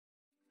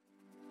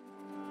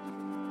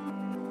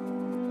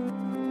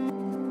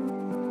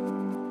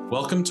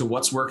Welcome to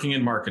What's Working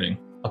in Marketing,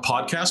 a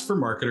podcast for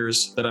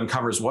marketers that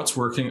uncovers what's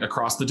working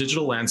across the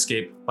digital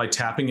landscape by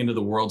tapping into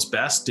the world's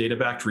best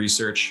data-backed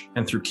research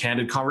and through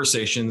candid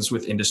conversations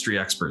with industry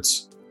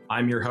experts.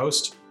 I'm your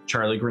host,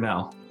 Charlie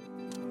Grinnell.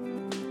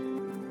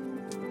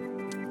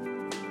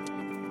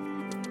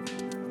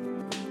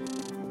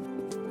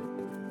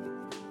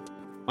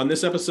 On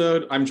this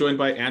episode, I'm joined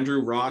by Andrew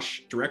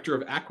Roche, Director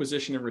of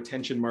Acquisition and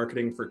Retention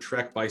Marketing for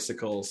Trek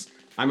Bicycles.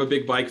 I'm a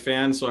big bike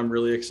fan, so I'm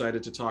really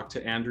excited to talk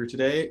to Andrew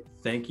today.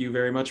 Thank you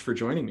very much for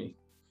joining me.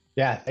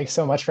 Yeah, thanks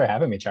so much for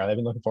having me, Charlie. I've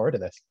been looking forward to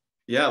this.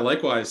 Yeah,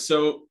 likewise.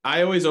 So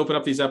I always open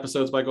up these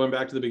episodes by going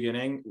back to the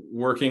beginning,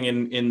 working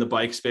in the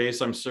bike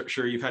space. I'm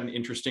sure you've had an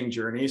interesting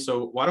journey.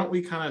 So why don't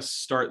we kind of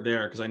start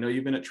there? Because I know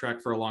you've been at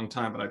Trek for a long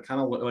time, but I'd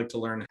kind of like to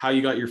learn how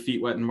you got your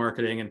feet wet in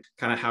marketing and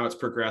kind of how it's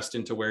progressed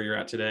into where you're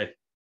at today.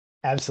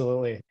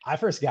 Absolutely. I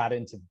first got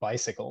into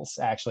bicycles.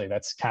 Actually,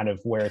 that's kind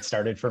of where it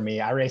started for me.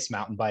 I raced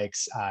mountain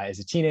bikes as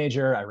a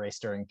teenager. I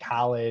raced during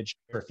college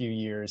for a few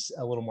years,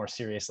 a little more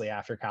seriously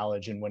after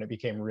college. And when it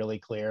became really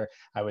clear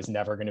I was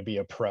never going to be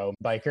a pro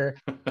biker,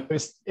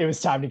 it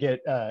was time to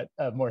get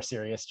a more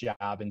serious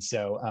job. And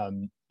so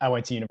I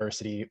went to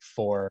university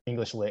for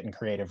English Lit and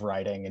creative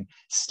writing and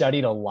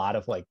studied a lot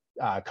of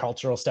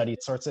cultural study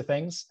sorts of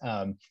things.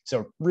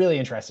 So really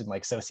interested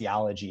in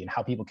sociology and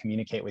how people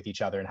communicate with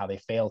each other and how they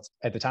fail.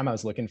 At the time I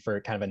was looking for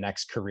kind of a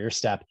next career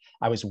step.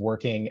 I was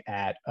working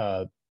at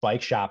a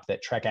bike shop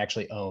that Trek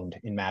actually owned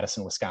in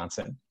Madison,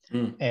 Wisconsin.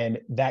 And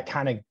that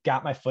kind of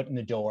got my foot in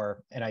the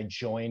door, and I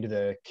joined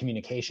the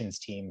communications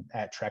team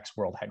at Trek's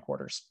world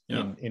headquarters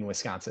in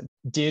Wisconsin.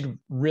 Did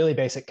really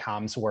basic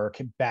comms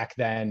work. Back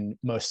then,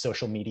 most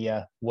social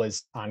media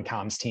was on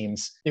comms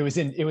teams. It was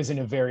in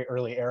a very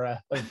early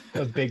era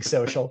of big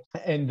social.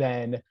 And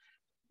then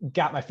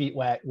got my feet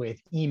wet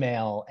with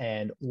email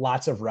and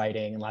lots of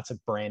writing and lots of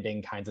branding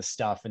kinds of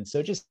stuff. And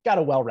so just got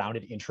a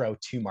well-rounded intro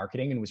to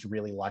marketing and was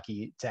really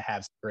lucky to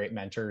have great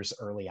mentors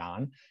early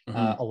on,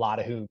 a lot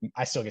of whom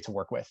I still get to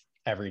work with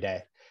every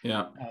day.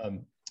 Yeah.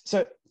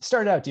 So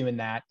started out doing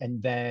that. And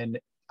then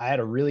I had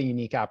a really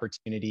unique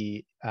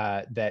opportunity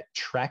that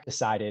Trek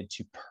decided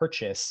to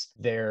purchase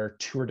their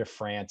Tour de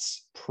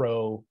France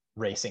pro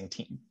racing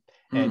team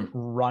and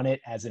run it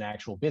as an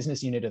actual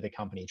business unit of the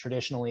company.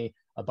 Traditionally,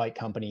 a bike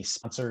company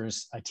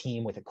sponsors a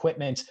team with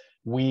equipment.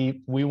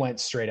 We went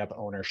straight up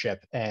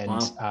ownership.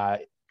 And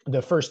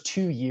the first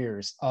 2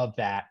 years of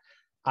that,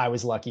 I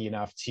was lucky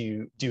enough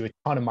to do a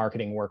ton of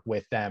marketing work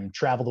with them,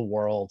 travel the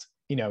world,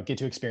 get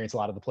to experience a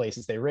lot of the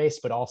places they race,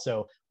 but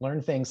also learn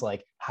things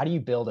like, how do you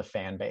build a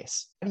fan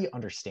base? How do you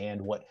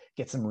understand what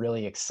gets them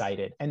really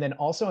excited? And then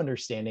also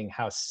understanding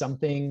how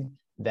something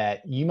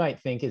that you might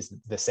think is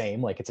the same,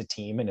 like it's a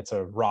team and it's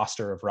a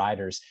roster of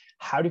riders,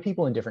 how do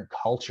people in different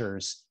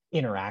cultures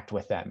interact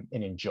with them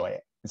and enjoy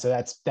it? And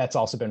so that's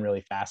also been really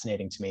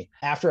fascinating to me.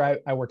 After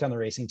I worked on the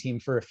racing team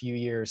for a few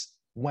years,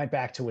 went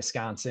back to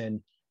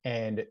Wisconsin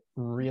and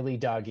really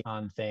dug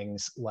on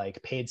things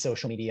like paid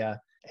social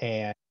media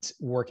and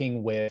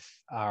working with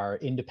our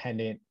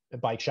independent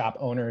bike shop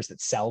owners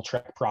that sell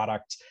Trek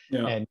product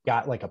and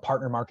got a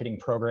partner marketing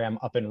program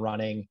up and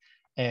running.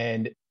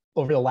 And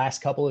over the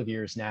last couple of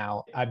years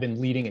now, I've been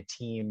leading a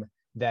team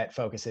that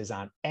focuses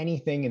on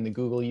anything in the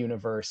Google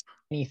universe,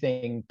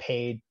 anything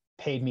paid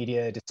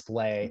media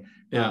display,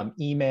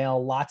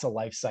 email, lots of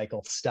life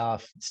cycle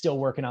stuff, still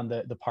working on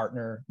the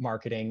partner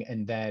marketing.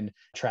 And then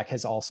Trek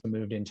has also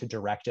moved into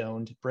direct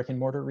owned brick and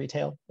mortar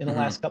retail in the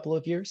last couple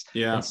of years.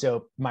 Yeah. And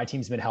so my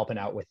team's been helping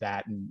out with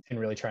that and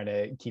really trying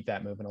to keep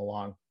that moving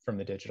along from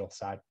the digital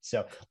side.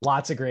 So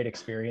lots of great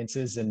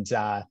experiences. And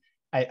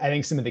I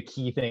think some of the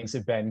key things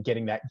have been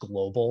getting that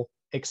global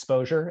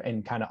exposure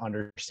and kind of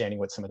understanding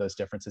what some of those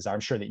differences are.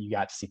 I'm sure that you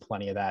got to see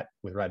plenty of that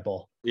with Red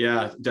Bull.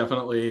 Yeah,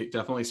 definitely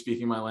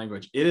speaking my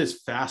language. It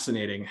is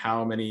fascinating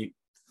how many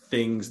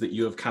things that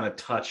you have kind of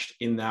touched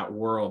in that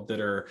world that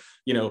are,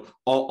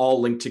 all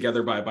linked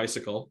together by a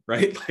bicycle,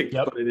 right?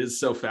 But it is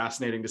so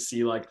fascinating to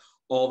see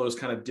all those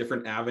kind of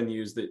different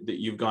avenues that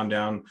you've gone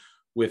down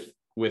with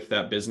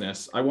that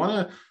business. I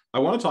want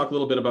to talk a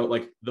little bit about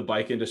the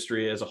bike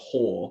industry as a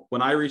whole.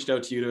 When I reached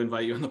out to you to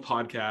invite you on the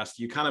podcast,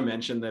 you kind of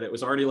mentioned that it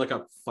was already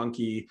a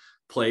funky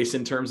place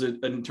in terms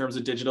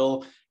of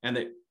digital, and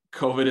that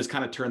COVID has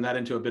kind of turned that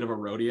into a bit of a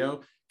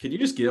rodeo. Could you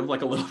just give a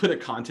little bit of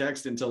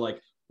context into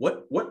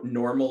what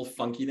normal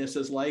funkiness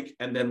is like,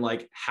 and then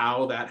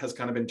how that has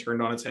kind of been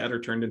turned on its head or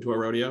turned into a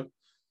rodeo?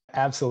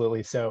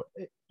 Absolutely. So,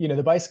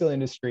 the bicycle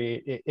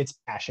industry, it's a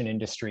passion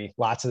industry.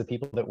 Lots of the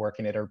people that work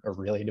in it are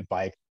really into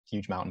bike,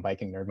 huge mountain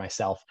biking nerd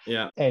myself.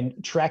 Yeah. And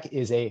Trek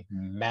is a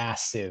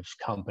massive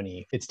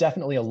company. It's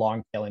definitely a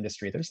long tail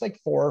industry. There's 4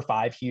 or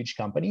 5 huge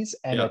companies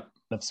and a ton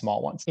of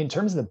small ones. In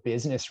terms of the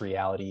business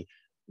reality,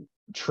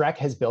 Trek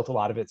has built a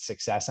lot of its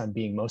success on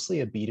being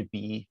mostly a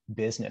B2B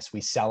business.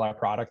 We sell our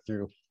product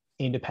through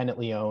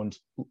independently owned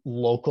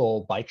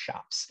local bike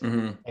shops.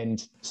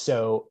 And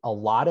so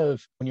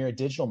when you're a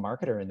digital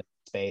marketer in the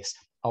space,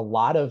 a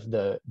lot of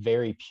the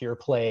very pure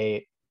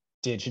play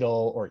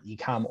digital or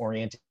e-com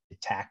oriented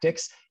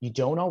tactics, you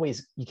can't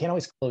always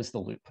close the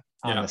loop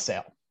on the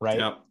sale, right?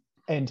 Yeah.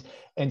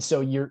 And so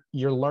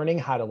you're learning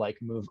how to like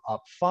move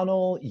up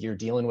funnel. You're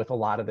dealing with a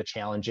lot of the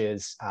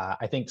challenges.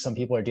 I think some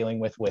people are dealing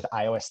with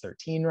iOS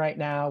 13 right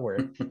now,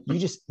 where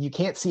you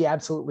can't see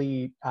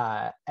absolutely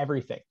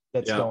everything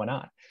that's going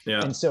on.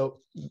 Yeah. And so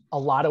a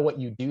lot of what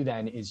you do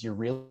then is you're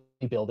really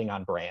building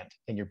on brand,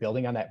 and you're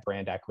building on that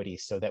brand equity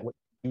so that what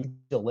you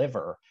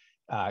deliver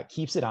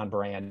keeps it on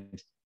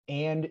brand.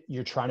 And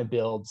you're trying to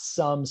build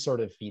some sort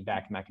of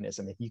feedback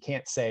mechanism. If you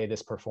can't say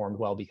this performed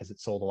well because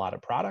it sold a lot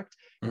of product,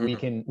 we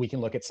can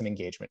look at some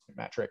engagement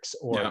metrics,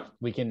 or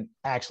we can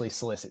actually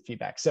solicit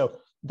feedback. So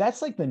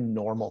that's like the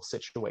normal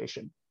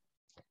situation.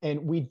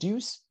 And we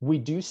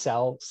do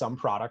sell some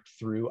product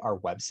through our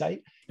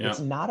website. It's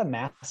not a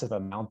massive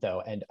amount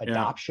though, and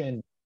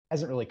adoption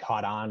hasn't really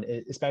caught on,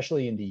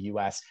 especially in the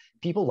US.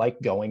 People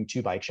like going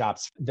to bike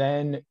shops.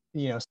 Then,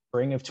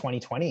 spring of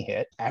 2020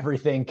 hit,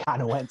 everything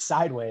kind of went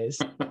sideways.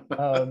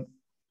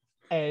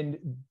 And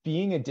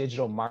being a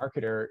digital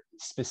marketer,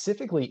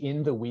 specifically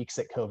in the weeks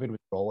that COVID was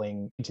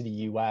rolling into the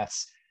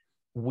US,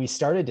 we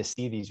started to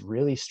see these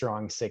really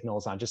strong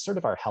signals on just sort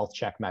of our health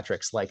check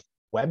metrics, like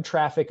web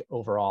traffic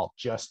overall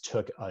just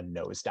took a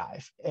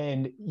nosedive.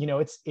 And,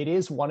 it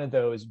is one of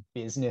those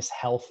business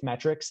health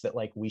metrics that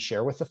like we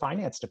share with the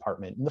finance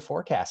department and the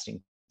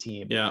forecasting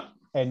team. Yeah.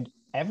 And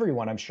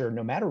everyone, I'm sure,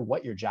 no matter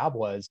what your job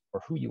was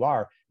or who you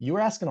are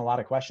asking a lot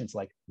of questions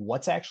like,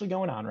 what's actually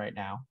going on right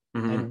now?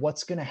 And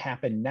what's going to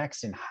happen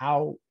next? And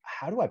how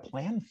do I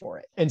plan for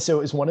it? And so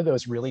it was one of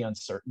those really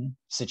uncertain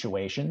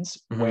situations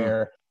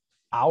where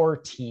our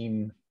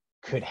team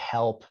could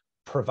help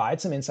provide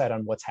some insight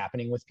on what's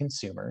happening with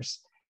consumers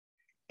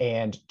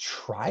and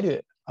try to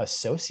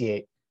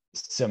associate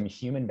some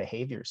human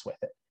behaviors with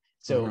it.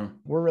 So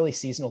we're a really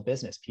seasonal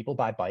business. People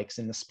buy bikes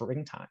in the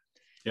springtime.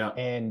 Yeah.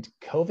 And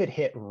COVID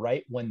hit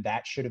right when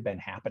that should have been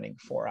happening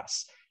for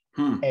us.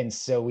 And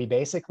so we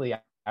basically,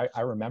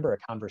 I remember a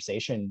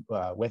conversation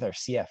with our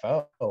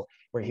CFO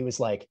where he was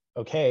like,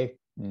 okay,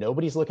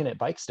 nobody's looking at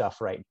bike stuff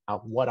right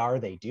now. What are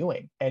they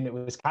doing? And it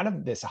was kind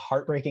of this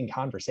heartbreaking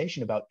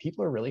conversation about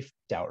people are really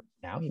freaked out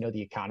now.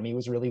 The economy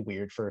was really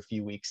weird for a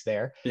few weeks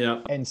there.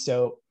 Yeah. And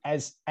so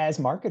as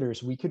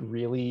marketers, we could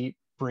really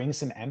bring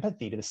some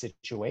empathy to the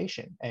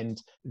situation.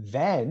 And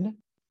then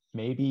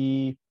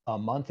maybe a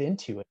month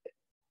into it,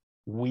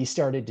 we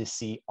started to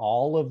see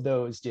all of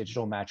those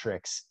digital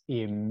metrics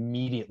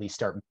immediately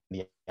start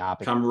the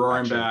opposite come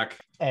roaring back.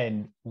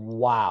 And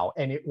wow.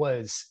 And it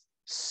was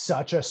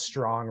such a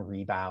strong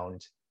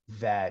rebound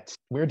that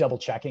we're double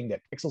checking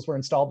that pixels were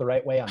installed the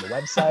right way on the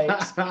website.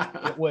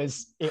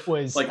 it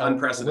was like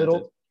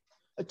unprecedented.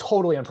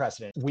 Totally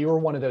unprecedented. We were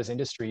one of those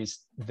industries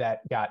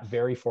that got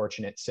very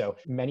fortunate. So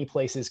many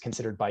places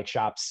considered bike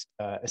shops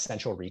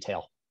essential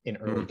retail in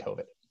early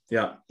COVID.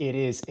 Yeah. It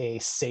is a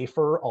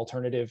safer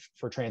alternative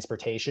for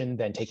transportation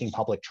than taking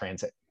public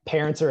transit.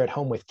 Parents are at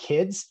home with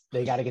kids.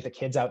 They got to get the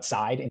kids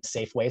outside in a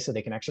safe way so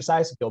they can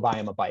exercise, go buy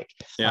them a bike.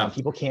 Yeah.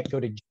 People can't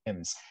go to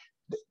gyms.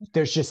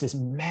 There's just this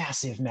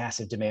massive,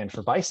 massive demand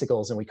for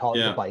bicycles. And we call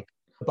it the bike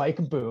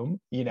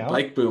boom,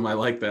 Bike boom. I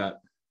like that.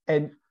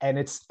 And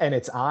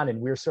it's on, and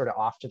we're sort of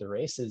off to the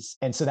races.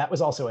 And so that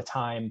was also a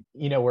time,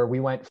 where we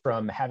went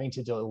from having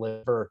to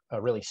deliver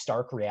a really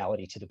stark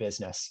reality to the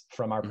business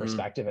from our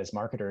perspective as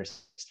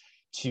marketers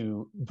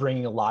to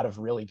bringing a lot of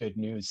really good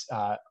news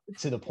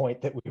to the point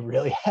that we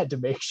really had to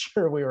make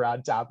sure we were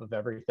on top of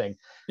everything.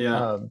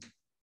 Yeah.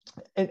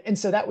 And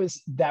so that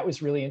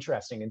was really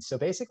interesting. And so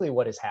basically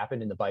what has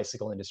happened in the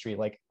bicycle industry,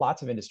 like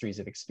lots of industries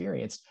have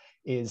experienced,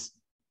 is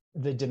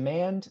the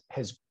demand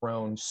has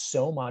grown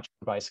so much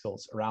for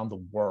bicycles around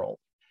the world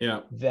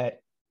that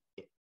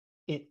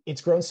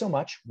it's grown so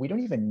much, we don't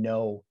even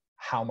know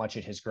how much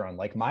it has grown.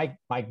 Like my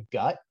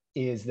gut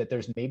is that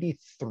there's maybe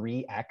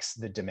 3x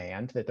the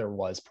demand that there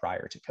was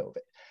prior to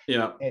COVID.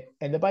 Yeah.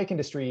 And the bike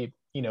industry,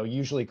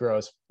 usually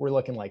grows, we're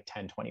looking like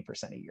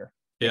 10-20% a year.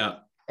 Yeah.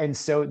 And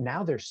so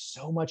now there's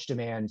so much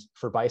demand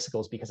for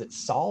bicycles because it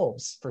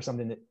solves for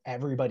something that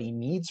everybody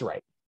needs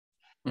right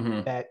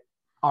now. That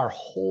our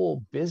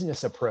whole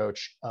business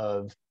approach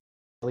of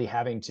really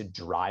having to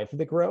drive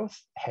the growth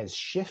has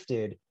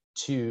shifted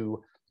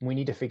to, we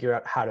need to figure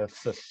out how to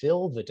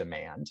fulfill the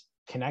demand,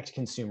 connect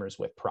consumers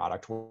with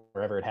product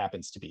wherever it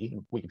happens to be.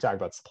 We can talk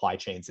about supply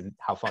chains and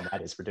how fun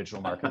that is for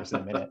digital marketers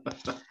in a minute.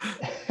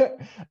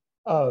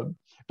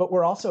 But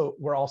we're also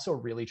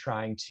really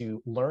trying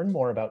to learn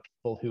more about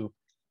people who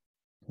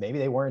maybe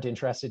they weren't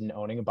interested in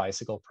owning a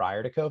bicycle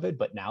prior to COVID,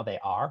 but now they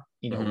are.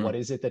 What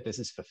is it that this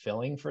is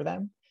fulfilling for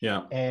them?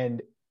 Yeah.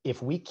 And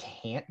if we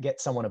can't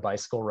get someone a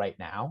bicycle right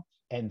now,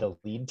 and the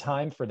lead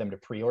time for them to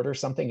pre-order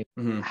something,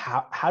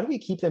 how do we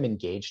keep them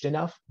engaged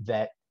enough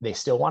that they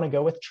still want to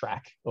go with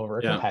Trek over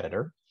a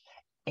competitor,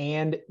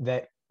 and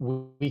that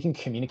we can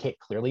communicate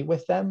clearly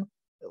with them,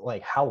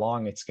 like how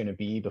long it's going to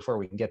be before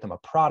we can get them a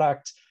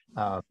product?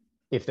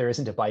 If there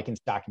isn't a bike in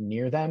stock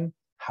near them,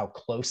 how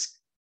close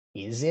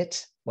is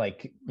it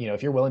Like,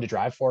 if you're willing to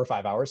drive 4 or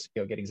 5 hours to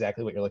go get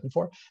exactly what you're looking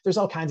for, there's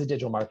all kinds of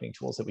digital marketing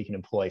tools that we can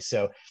employ.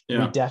 So we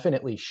Yeah.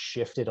 definitely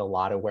shifted a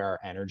lot of where our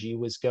energy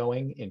was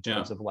going in Yeah.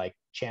 terms of like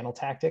channel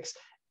tactics,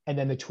 and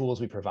then the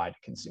tools we provide to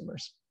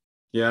consumers.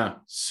 Yeah.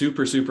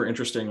 Super, super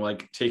interesting.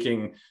 Like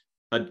taking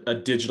a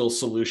digital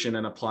solution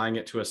and applying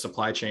it to a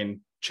supply chain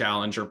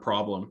challenge or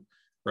problem,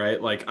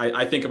 right? Like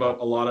I think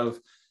about a lot of,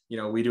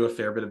 we do a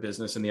fair bit of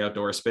business in the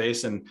outdoor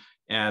space, and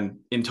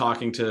in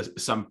talking to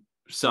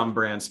some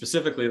brands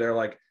specifically, they're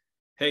like,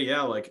 hey,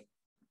 yeah, like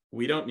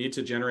we don't need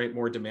to generate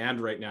more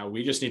demand right now.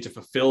 We just need to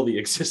fulfill the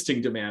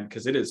existing demand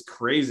because it is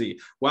crazy,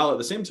 while at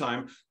the same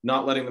time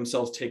not letting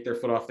themselves take their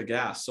foot off the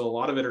gas. So a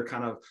lot of it are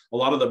kind of, a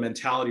lot of the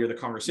mentality or the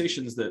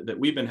conversations that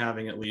we've been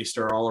having at least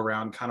are all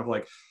around kind of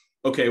like,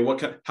 okay,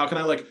 how can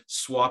I like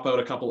swap out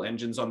a couple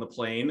engines on the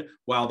plane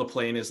while the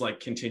plane is like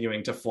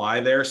continuing to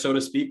fly there, so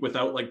to speak,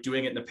 without like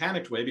doing it in a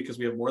panicked way, because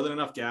we have more than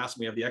enough gas.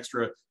 And we have the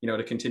extra,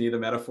 to continue the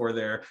metaphor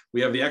there,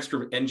 we have the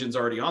extra engines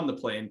already on the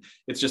plane.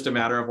 It's just a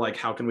matter of like,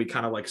 how can we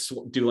kind of like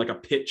do like a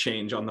pit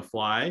change on the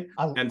fly?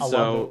 I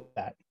love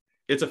that.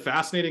 It's a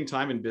fascinating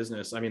time in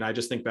business. I mean, I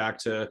just think back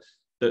to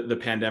the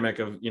pandemic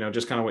of,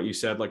 just kind of what you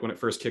said, like when it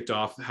first kicked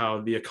off, how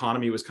the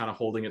economy was kind of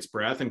holding its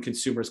breath and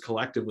consumers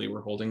collectively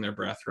were holding their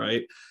breath,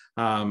 right?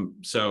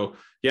 So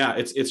yeah,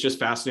 it's just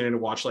fascinating to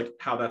watch like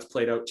how that's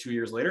played out 2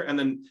 years later. And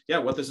then, yeah,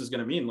 what this is going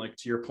to mean, like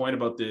to your point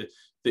about the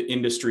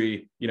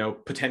industry,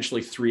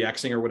 potentially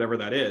 3Xing or whatever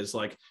that is,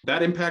 like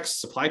that impacts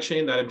supply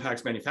chain, that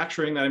impacts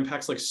manufacturing, that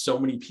impacts like so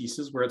many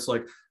pieces where it's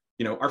like,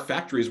 our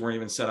factories weren't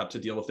even set up to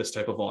deal with this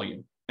type of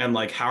volume. And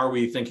like, how are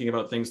we thinking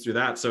about things through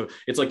that? So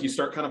it's like you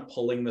start kind of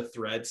pulling the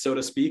thread, so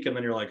to speak, and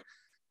then you're like,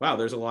 wow,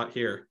 there's a lot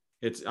here.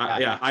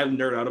 I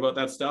nerd out about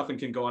that stuff and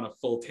can go on a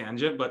full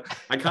tangent, but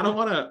I kind of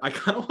want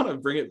to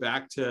bring it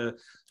back to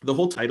the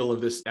whole title of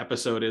this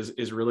episode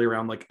is really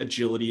around like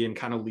agility and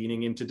kind of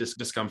leaning into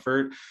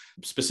discomfort,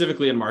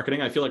 specifically in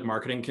marketing. I feel like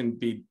marketing can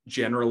be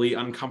generally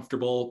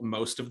uncomfortable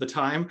most of the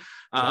time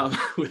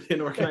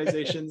within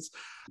organizations.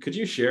 Could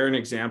you share an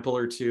example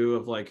or two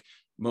of like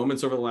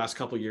moments over the last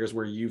couple of years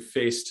where you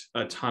faced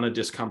a ton of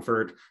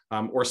discomfort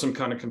or some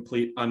kind of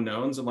complete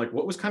unknowns, and like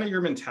what was kind of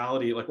your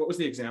mentality, like what was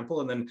the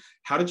example, and then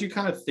how did you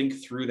kind of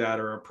think through that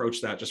or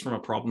approach that just from a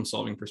problem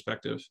solving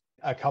perspective?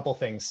 A couple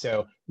things.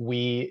 So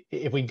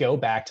if we go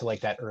back to like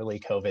that early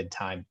COVID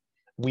time,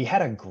 we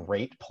had a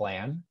great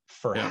plan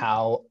for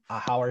how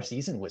our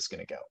season was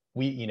going to go.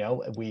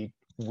 We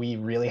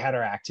really had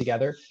our act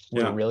together.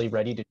 We were really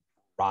ready to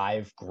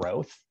drive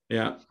growth.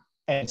 Yeah.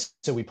 And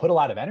so we put a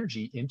lot of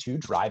energy into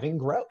driving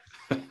growth.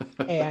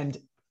 and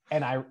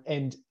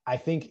I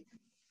think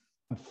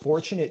I'm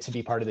fortunate to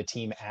be part of the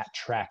team at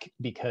Trek,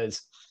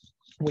 because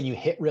when you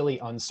hit really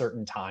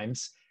uncertain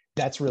times,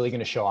 that's really going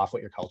to show off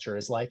what your culture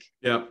is like.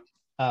 Yeah.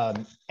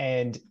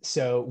 And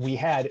so we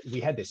had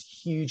this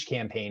huge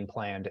campaign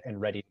planned and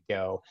ready to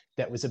go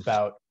that was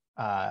about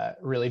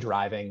really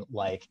driving,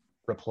 like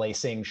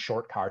replacing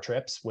short car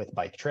trips with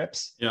bike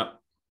trips. Yeah.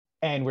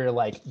 And we're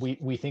like,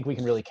 we think we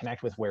can really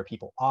connect with where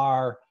people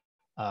are.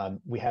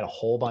 We had a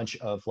whole bunch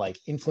of like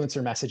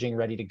influencer messaging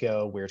ready to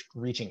go. We're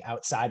reaching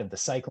outside of the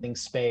cycling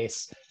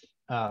space,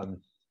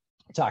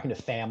 talking to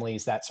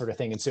families, that sort of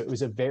thing. And so it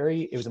was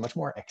a much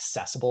more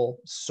accessible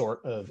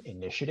sort of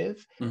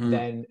initiative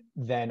than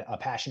a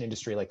passion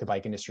industry like the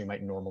bike industry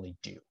might normally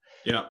do.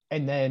 Yeah.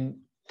 And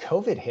then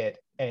COVID hit,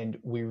 and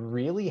we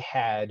really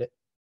had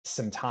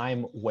some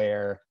time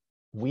where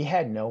we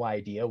had no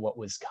idea what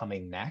was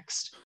coming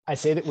next. I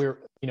say that we're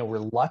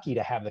lucky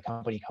to have the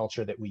company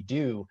culture that we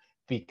do,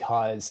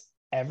 because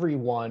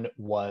everyone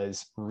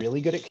was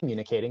really good at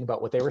communicating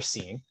about what they were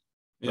seeing,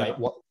 right?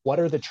 What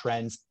are the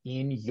trends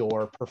in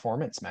your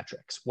performance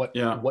metrics? What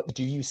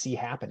do you see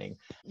happening?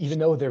 Even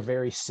though they're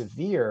very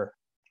severe,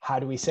 how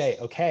do we say,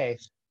 okay,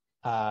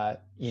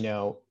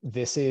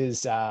 this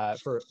is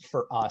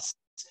for us,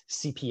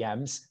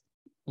 CPMs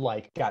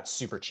like got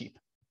super cheap.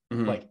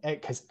 Like,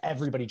 because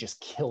everybody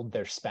just killed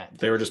their spend.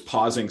 They were just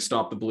pausing,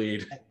 stop the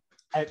bleed.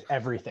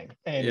 Everything.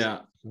 And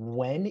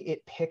when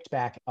it picked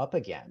back up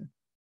again,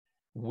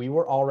 we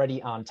were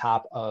already on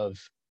top of,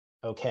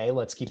 okay,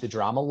 let's keep the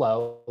drama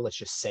low. Let's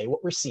just say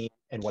what we're seeing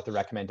and what the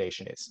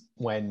recommendation is.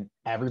 When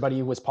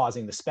everybody was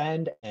pausing the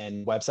spend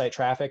and website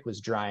traffic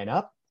was drying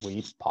up,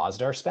 we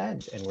paused our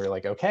spend and we're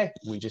like, okay,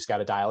 we just got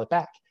to dial it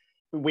back.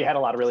 We had a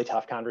lot of really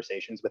tough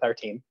conversations with our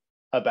team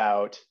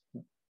about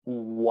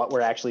what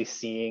we're actually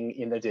seeing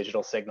in the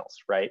digital signals,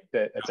 right?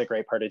 That's a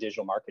great part of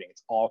digital marketing.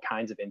 It's all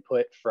kinds of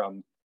input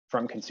from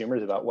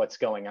consumers about what's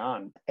going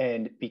on.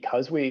 And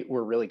because we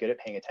were really good at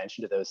paying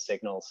attention to those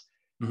signals,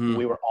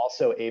 we were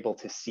also able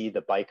to see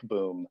the bike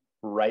boom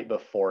right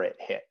before it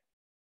hit.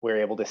 We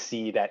were able to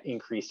see that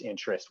increased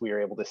interest. We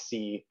were able to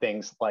see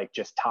things like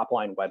just top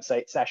line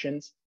website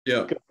sessions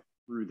go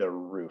through the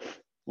roof,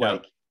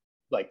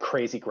 like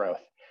crazy growth.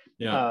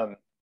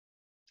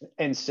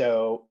 And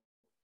so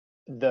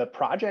the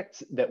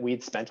projects that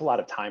we'd spent a lot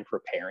of time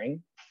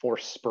preparing for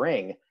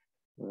spring,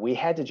 we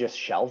had to just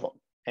shelve them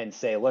and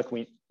say, look,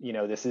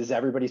 this is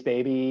everybody's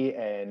baby,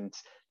 and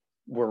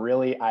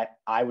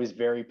I was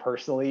very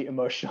personally,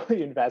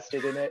 emotionally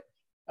invested in it.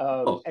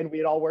 And we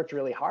had all worked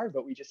really hard,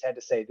 but we just had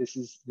to say,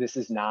 this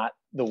is not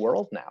the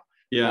world now.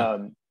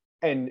 Yeah.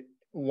 And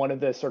one of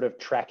the sort of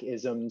Trek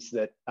isms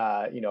that,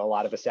 a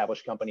lot of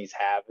established companies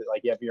have,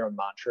 like, you have your own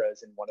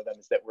mantras, and one of them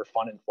is that we're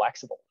fun and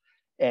flexible.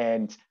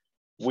 And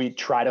we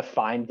try to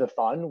find the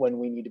fun when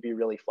we need to be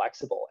really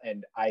flexible.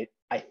 And I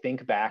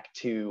think back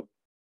to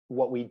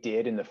what we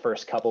did in the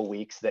first couple of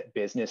weeks that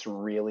business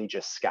really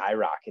just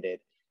skyrocketed.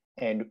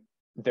 And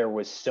there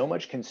was so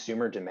much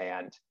consumer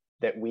demand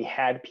that we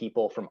had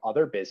people from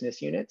other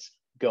business units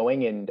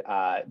going and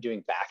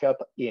doing backup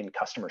in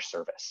customer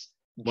service.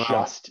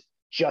 Wow.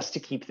 Just to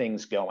keep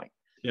things going.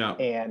 Yeah.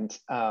 And,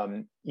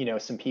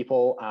 some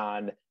people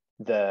on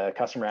the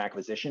customer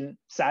acquisition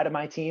side of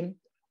my team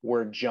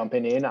were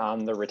jumping in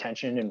on the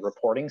retention and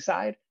reporting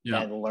side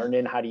and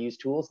learning how to use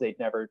tools they'd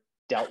never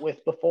dealt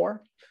with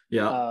before.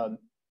 Yeah.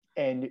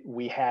 And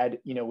we have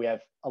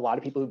a lot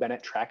of people who've been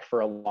at Trek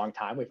for a long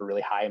time. We have a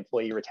really high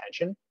employee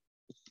retention.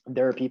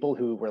 There are people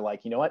who were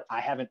like, you know what,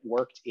 I haven't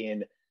worked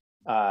in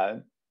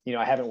a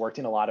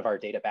lot of our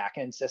data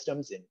backend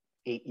systems in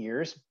 8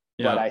 years,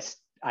 but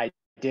I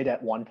did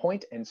at one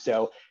point. And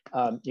so,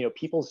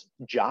 people's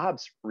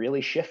jobs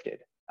really shifted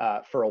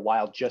for a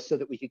while just so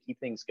that we could keep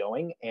things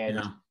going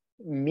and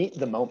meet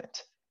the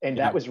moment. And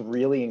that was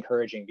really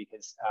encouraging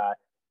because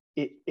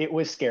it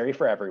was scary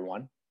for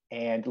everyone.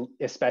 And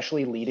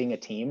especially leading a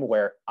team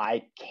where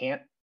I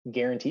can't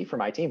guarantee for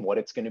my team what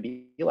it's going to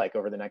be like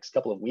over the next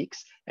couple of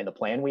weeks. And the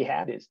plan we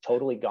had is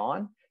totally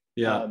gone.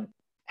 Yeah.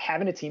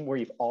 Having a team where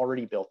you've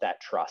already built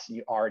that trust,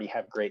 you already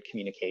have great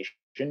communication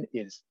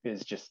is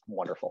just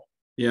wonderful.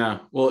 Yeah.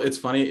 Well, it's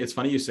funny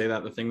you say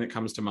that. The thing that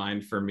comes to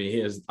mind for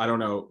me is, I don't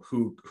know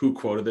who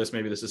quoted this.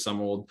 Maybe this is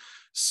some old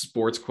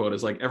sports quote,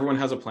 is like, everyone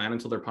has a plan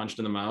until they're punched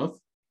in the mouth.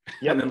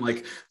 Yep. And then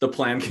like the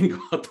plan can go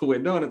out the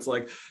window, and it's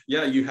like,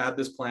 yeah, you had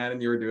this plan and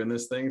you were doing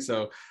this thing.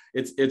 So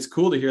it's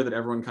cool to hear that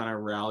everyone kind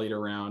of rallied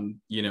around,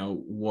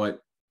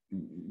 what,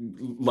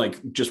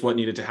 like, just what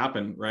needed to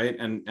happen. Right.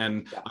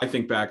 And I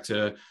think back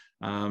to,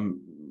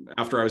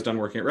 after I was done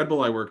working at Red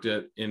Bull, I worked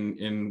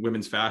in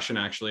women's fashion,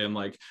 actually. And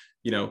like,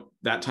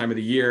 that time of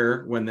the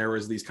year when there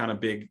was these kind of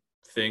big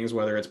things,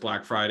 whether it's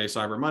Black Friday,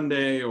 Cyber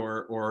Monday,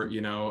 or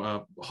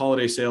a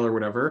holiday sale or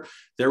whatever,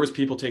 there was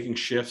people taking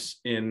shifts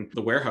in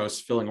the warehouse,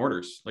 filling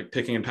orders, like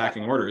picking and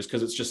packing orders.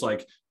 Cause it's just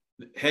like,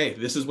 hey,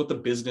 this is what the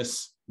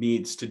business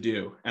needs to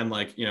do. And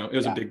like, it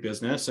was a big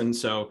business. And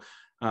so,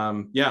 I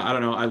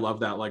don't know. I love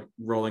that, like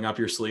rolling up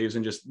your sleeves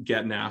and just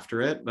getting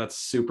after it. That's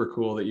super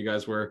cool that you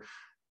guys were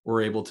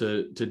able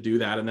to do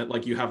that. And that,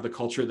 like, you have the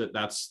culture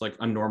that's like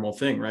a normal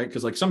thing, right?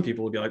 Cause like some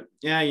people would be like,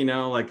 yeah,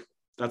 like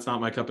that's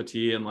not my cup of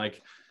tea. And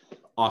like,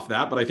 off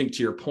that. But I think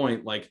to your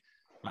point, like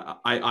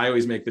I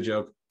always make the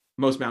joke,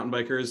 most mountain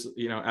bikers,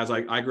 as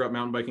I grew up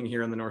mountain biking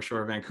here in the North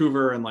Shore of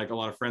Vancouver, and like a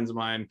lot of friends of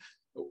mine,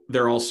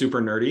 they're all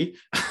super nerdy.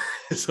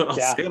 So I'll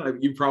say,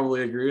 you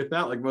probably agree with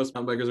that. Like most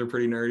mountain bikers are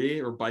pretty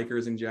nerdy, or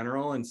bikers in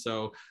general. And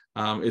so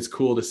it's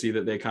cool to see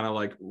that they kind of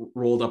like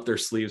rolled up their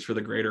sleeves for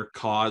the greater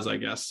cause, I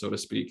guess, so to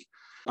speak.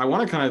 I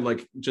want to kind of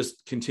like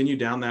just continue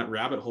down that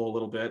rabbit hole a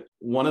little bit.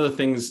 One of the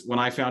things when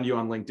I found you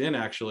on LinkedIn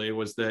actually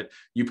was that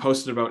you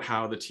posted about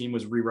how the team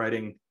was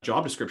rewriting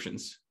job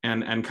descriptions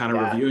and kind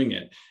of reviewing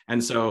it.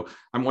 And so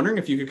I'm wondering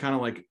if you could kind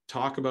of like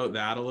talk about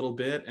that a little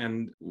bit,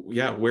 and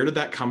where did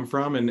that come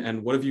from,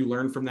 and what have you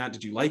learned from that?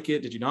 Did you like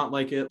it? Did you not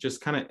like it? Just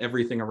kind of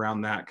everything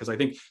around that. Because I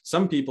think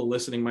some people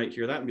listening might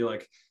hear that and be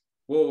like,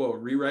 whoa,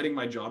 rewriting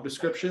my job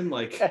description,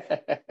 like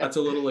that's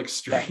a little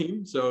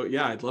extreme. So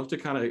I'd love to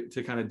kind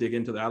of dig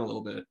into that a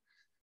little bit.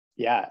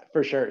 Yeah,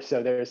 for sure.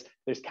 So there's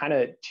kind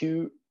of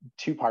two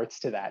parts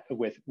to that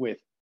with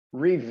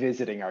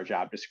revisiting our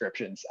job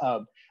descriptions.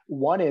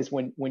 One is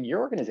when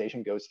your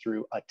organization goes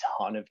through a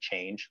ton of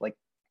change, like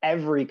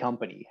every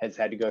company has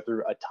had to go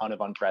through a ton of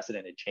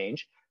unprecedented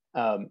change,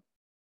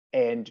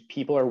 and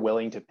people are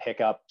willing to pick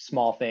up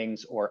small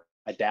things or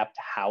adapt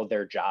how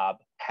their job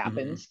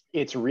happens. Mm-hmm.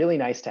 It's really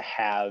nice to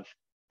have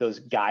those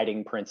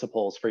guiding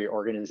principles for your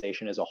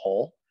organization as a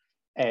whole.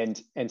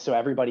 And so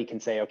everybody can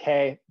say,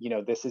 okay,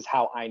 this is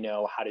how I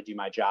know how to do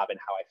my job and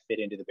how I fit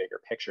into the bigger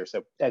picture.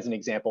 So as an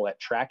example, at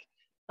Trek,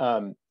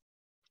 the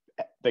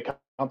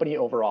company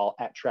overall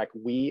at Trek,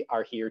 we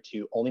are here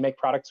to only make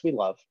products we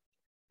love,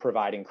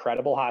 provide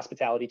incredible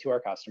hospitality to our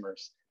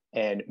customers,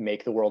 and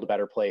make the world a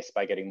better place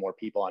by getting more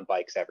people on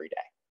bikes every day.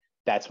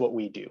 That's what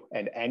we do.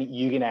 And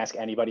you can ask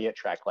anybody at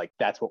Trek, like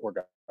that's what we're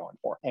going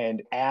for.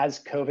 And as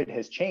COVID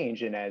has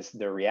changed, and as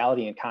the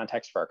reality and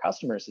context for our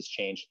customers has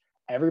changed,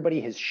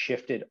 everybody has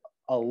shifted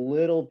a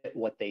little bit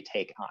what they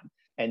take on.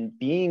 And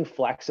being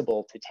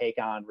flexible to take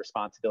on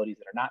responsibilities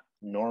that are not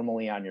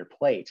normally on your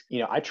plate.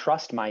 I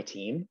trust my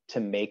team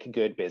to make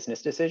good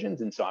business decisions.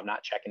 And so I'm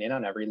not checking in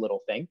on every little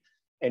thing.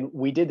 And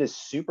we did this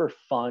super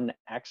fun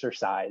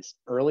exercise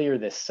earlier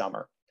this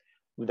summer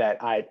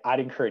that I'd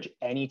encourage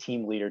any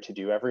team leader to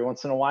do every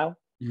once in a while.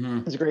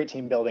 Mm-hmm. It's a great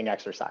team building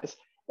exercise.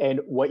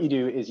 And what you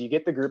do is you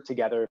get the group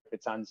together, if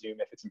it's on Zoom,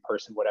 if it's in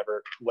person,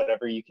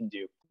 whatever you can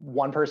do.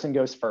 One person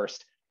goes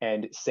first,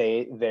 and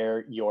say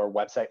they're your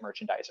website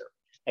merchandiser.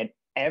 And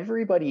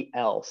everybody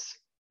else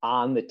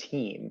on the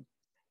team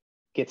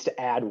gets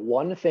to add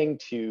one thing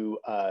to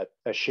a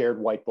shared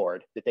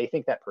whiteboard that they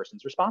think that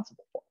person's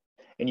responsible for.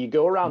 And you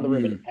go around the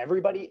room and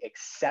everybody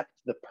except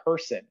the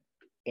person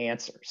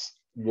answers.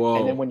 Whoa.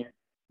 And then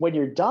when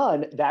you're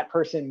done, that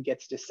person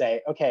gets to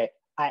say, okay,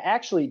 I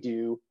actually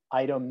do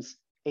items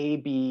A,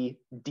 B,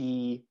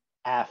 D,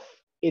 F.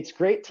 It's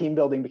great team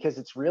building because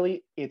it's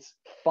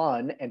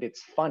fun and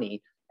it's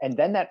funny. And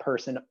then that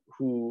person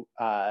who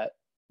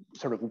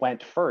sort of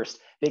went first,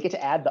 they get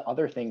to add the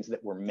other things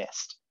that were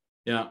missed.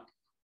 Yeah.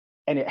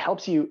 And it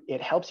helps you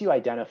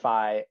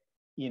identify,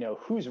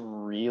 who's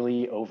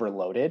really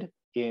overloaded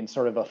in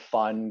sort of a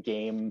fun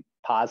game,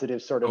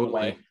 positive sort of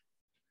way.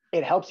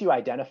 It helps you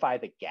identify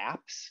the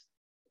gaps.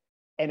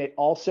 And it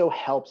also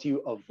helps you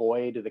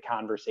avoid the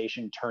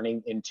conversation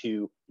turning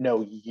into,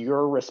 no,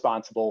 you're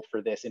responsible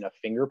for this in a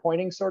finger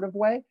pointing sort of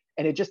way.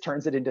 And it just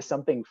turns it into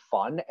something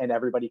fun. And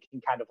everybody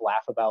can kind of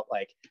laugh about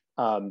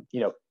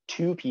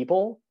two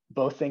people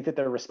both think that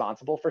they're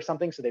responsible for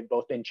something. So they've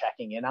both been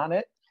checking in on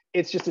it.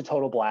 It's just a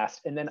total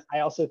blast. And then I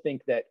also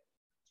think that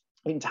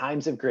in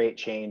times of great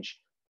change,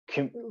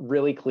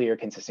 really clear,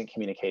 consistent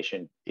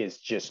communication is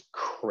just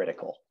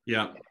critical.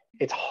 Yeah.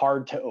 It's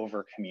hard to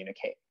over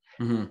communicate.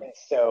 Mm-hmm.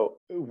 So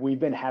we've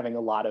been having a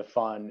lot of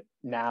fun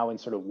now in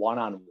sort of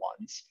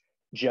one-on-ones,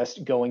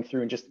 just going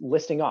through and just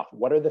listing off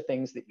what are the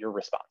things that you're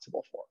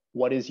responsible for?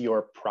 What is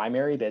your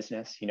primary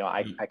business?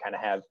 I kind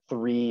of have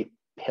 3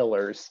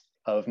 pillars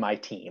of my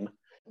team.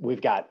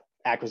 We've got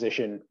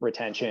acquisition,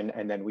 retention,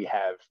 and then we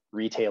have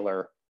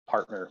retailer,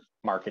 partner,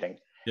 marketing.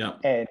 Yeah.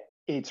 And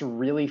it's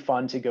really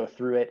fun to go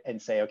through it and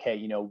say,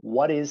 okay,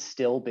 what is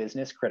still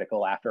business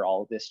critical after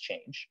all of this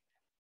change?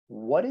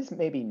 What is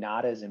maybe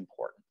not as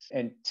important?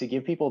 And to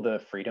give people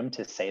the freedom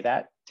to say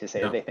that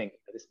that they think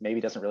this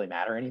maybe doesn't really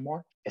matter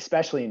anymore,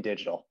 especially in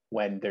digital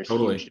when there's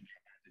huge demand,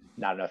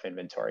 not enough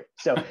inventory.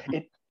 So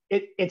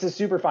it's a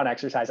super fun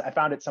exercise. I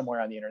found it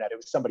somewhere on the internet. It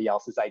was somebody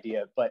else's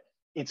idea, but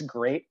it's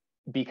great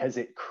because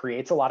it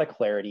creates a lot of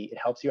clarity. It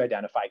helps you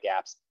identify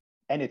gaps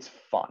and it's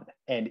fun.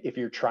 And if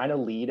you're trying to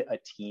lead a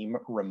team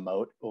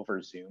remote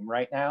over Zoom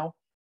right now,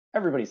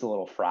 everybody's a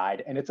little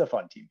fried and it's a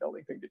fun team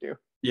building thing to do.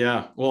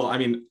 Yeah. Well, I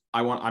mean,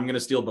 I'm going to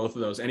steal both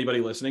of those. Anybody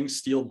listening,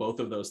 steal both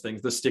of those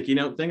things. The sticky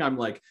note thing, I'm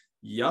like,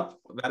 yep,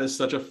 that is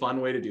such a fun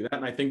way to do that.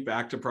 And I think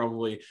back to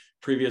probably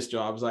previous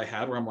jobs I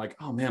had where I'm like,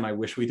 oh man, I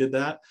wish we did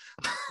that.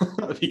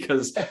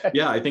 Because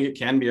yeah, I think it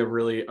can be a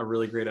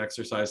really great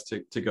exercise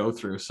to go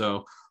through.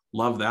 So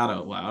love that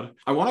out loud.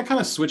 I want to kind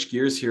of switch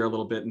gears here a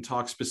little bit and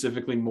talk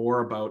specifically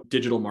more about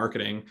digital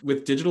marketing.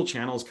 With digital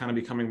channels kind of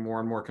becoming more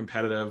and more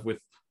competitive, with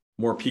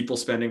more people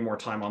spending more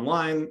time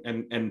online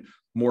and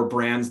more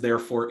brands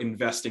therefore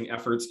investing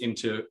efforts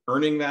into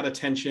earning that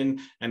attention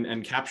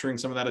and capturing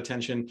some of that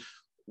attention.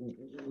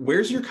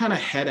 Where's your kind of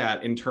head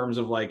at in terms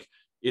of like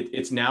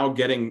it's now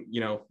getting,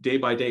 day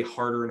by day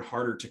harder and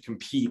harder to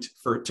compete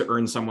to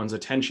earn someone's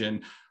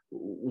attention?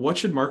 What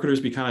should marketers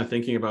be kind of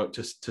thinking about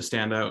to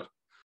stand out?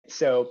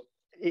 So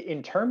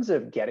in terms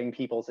of getting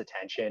people's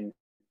attention,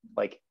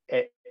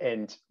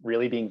 and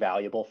really being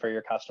valuable for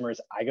your customers,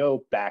 I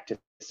go back to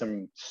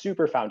some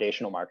super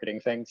foundational marketing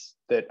things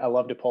that I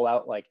love to pull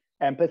out, like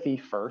empathy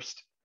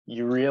first.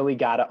 You really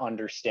got to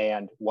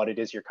understand what it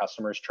is your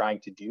customer is trying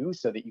to do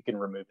so that you can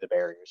remove the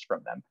barriers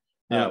from them.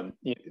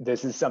 Yeah.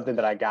 This is something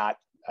that I got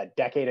a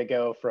decade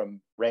ago from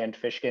Rand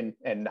Fishkin,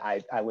 and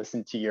I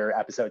listened to your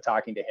episode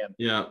talking to him.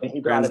 Yeah, and he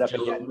brought it up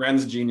again.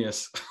 Rand's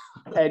genius.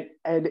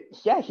 and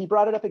yeah, he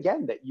brought it up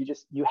again that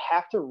you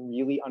have to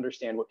really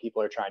understand what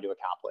people are trying to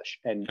accomplish,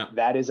 and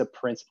that is a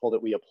principle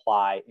that we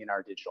apply in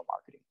our digital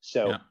marketing.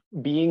 So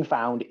being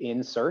found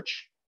in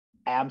search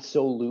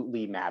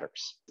absolutely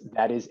matters.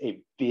 That is a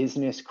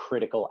business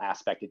critical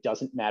aspect. It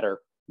doesn't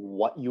matter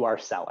what you are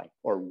selling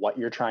or what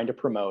you're trying to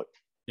promote.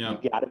 You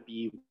got to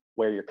be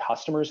where your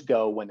customers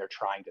go when they're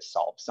trying to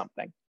solve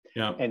something.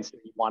 Yeah. And so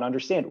you want to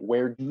understand,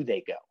 where do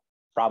they go?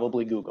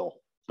 Probably Google,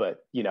 but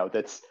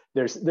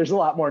there's a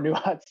lot more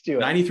nuance to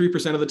it.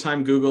 93% of the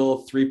time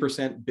Google,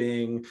 3%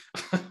 Bing.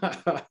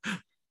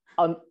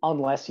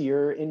 Unless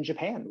you're in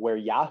Japan, where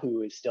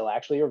Yahoo is still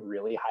actually a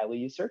really highly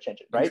used search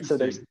engine, right? So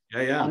there's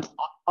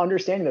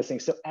understanding those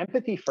things. So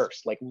empathy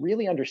first, like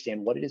really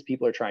understand what it is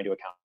people are trying to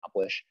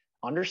accomplish,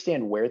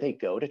 understand where they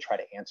go to try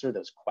to answer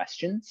those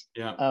questions.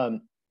 Yeah.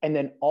 And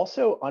then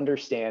also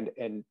understand,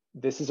 and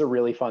this is a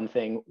really fun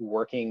thing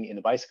working in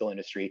the bicycle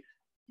industry,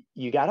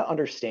 you got to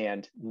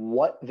understand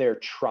what they're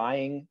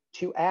trying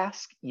to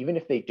ask, even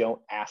if they don't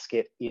ask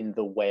it in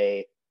the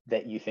way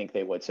that you think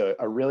they would. So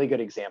a really good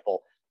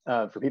example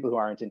for people who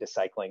aren't into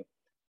cycling,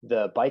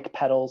 the bike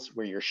pedals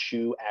where your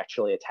shoe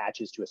actually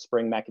attaches to a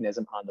spring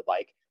mechanism on the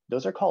bike,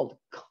 those are called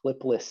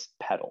clipless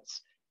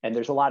pedals. And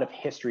there's a lot of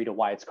history to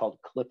why it's called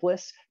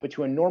clipless, but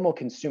to a normal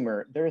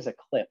consumer, there is a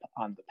clip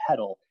on the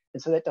pedal.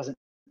 And so that doesn't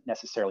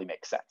necessarily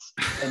make sense.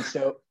 And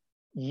so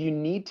you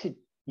need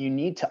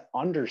to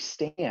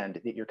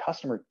understand that your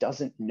customer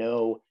doesn't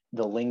know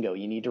the lingo.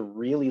 You need to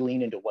really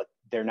lean into what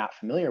they're not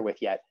familiar with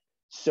yet,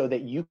 so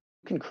that you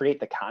can create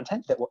the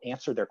content that will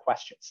answer their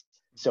questions.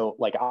 So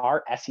like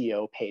our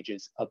SEO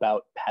pages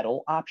about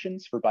pedal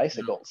options for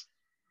bicycles,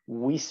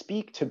 we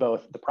speak to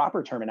both the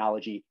proper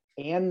terminology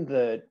and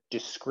the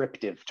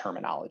descriptive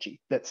terminology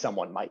that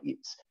someone might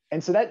use.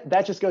 And so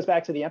that just goes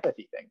back to the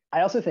empathy thing.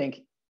 I also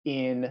think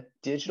in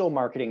digital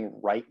marketing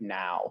right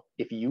now,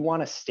 if you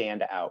want to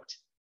stand out,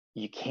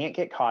 you can't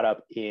get caught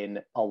up in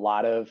a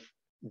lot of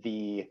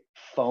the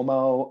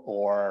FOMO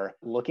or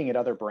looking at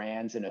other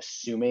brands and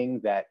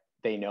assuming that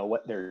they know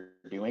what they're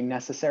doing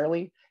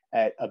necessarily.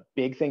 A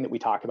big thing that we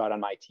talk about on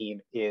my team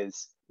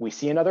is we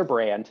see another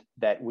brand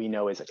that we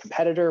know is a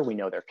competitor, we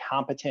know they're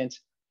competent,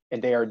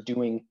 and they are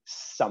doing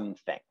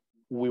something.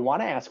 We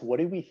want to ask, what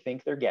do we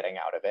think they're getting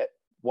out of it?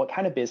 What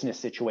kind of business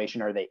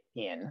situation are they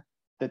in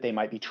that they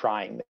might be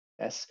trying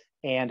this?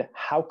 And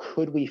how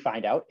could we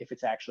find out if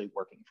it's actually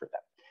working for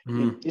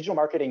them? Digital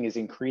marketing is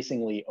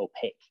increasingly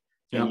opaque.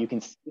 And you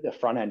can see the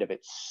front end of it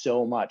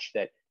so much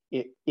that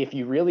if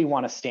you really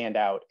want to stand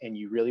out and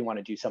you really want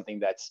to do something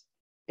that's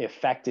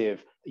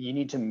effective, you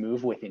need to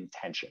move with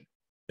intention.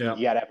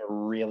 You got to have a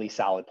really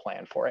solid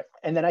plan for it.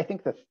 And then I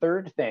think the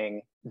third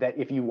thing that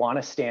if you want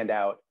to stand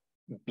out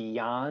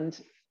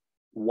beyond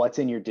what's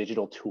in your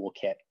digital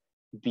toolkit,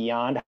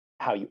 beyond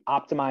how you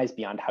optimize,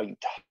 beyond how you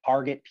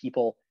target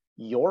people,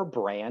 your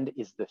brand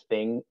is the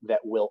thing that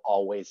will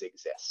always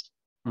exist.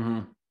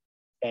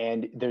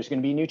 And there's going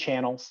to be new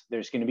channels,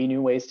 there's going to be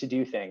new ways to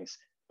do things,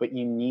 but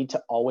you need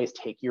to always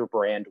take your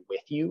brand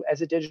with you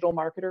as a digital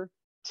marketer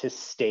to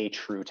stay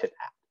true to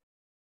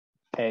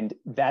that. And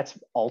that's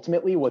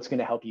ultimately what's going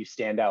to help you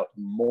stand out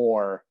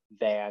more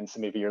than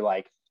some of your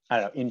like, I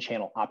don't know,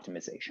 in-channel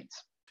optimizations.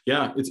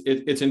 Yeah,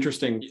 it's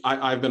interesting.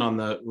 I've been on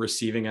the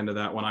receiving end of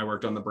that when I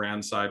worked on the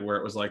brand side, where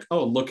it was like,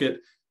 oh, look at,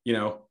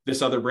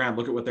 this other brand,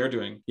 look at what they're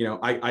doing.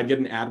 I'd get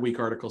an Adweek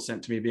article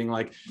sent to me being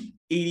like,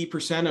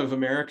 80% of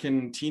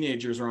American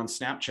teenagers are on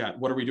Snapchat.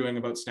 What are we doing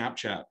about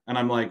Snapchat? And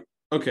I'm like,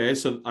 okay.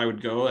 So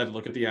I'd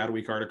look at the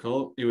Adweek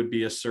article. It would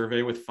be a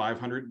survey with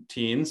 500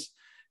 teens.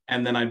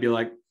 And then I'd be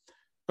like,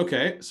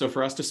 okay, so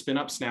for us to spin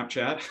up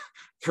Snapchat,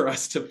 for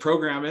us to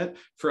program it,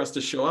 for us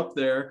to show up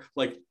there,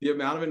 like the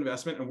amount of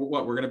investment, and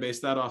we're going to base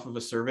that off of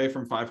a survey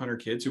from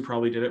 500 kids who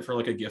probably did it for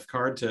like a gift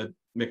card to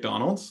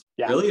McDonald's.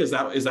 Really? Is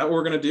that what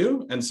we're going to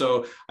do? And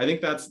so I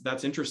think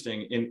that's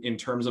interesting in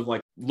terms of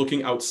like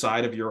looking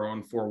outside of your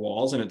own four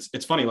walls. And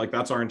it's funny, like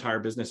that's our entire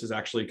business, is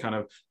actually kind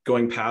of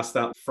going past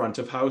that front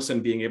of house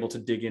and being able to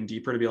dig in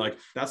deeper to be like,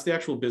 that's the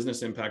actual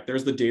business impact.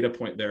 There's the data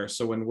point there.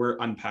 So when we're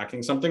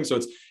unpacking something, so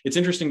it's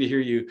interesting to hear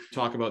you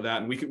talk about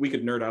that. And we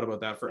could nerd out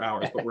about that for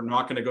hours, but we're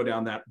not going to go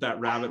down that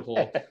rabbit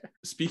hole.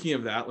 Speaking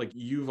of that, like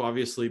you've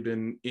obviously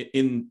been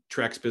in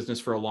Trek's business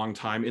for a long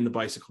time, in the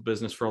bicycle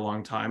business for a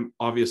long time,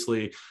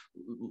 obviously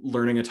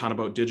learning a ton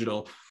about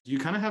digital. Do you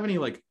kind of have any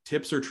like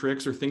tips or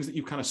tricks or things that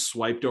you've kind of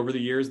swiped over the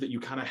years that you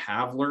kind of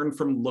have learned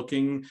from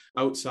looking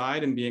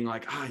outside and being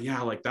like,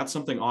 yeah, like that's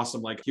something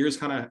awesome. Like here's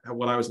kind of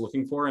what I was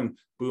looking for. And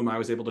boom, I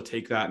was able to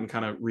take that and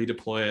kind of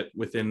redeploy it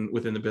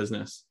within the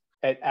business.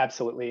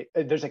 Absolutely.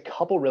 There's a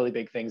couple really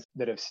big things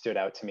that have stood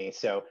out to me.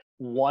 So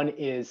one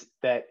is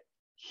that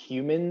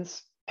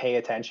humans pay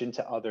attention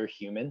to other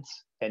humans.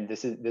 And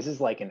this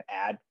is like an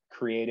ad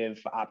creative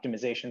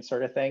optimization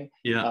sort of thing.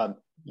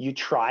 You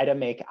try to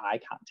make eye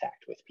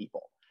contact with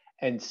people.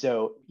 And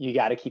so you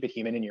got to keep it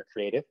human in your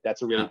creative.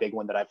 That's a really big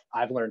one that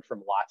I've learned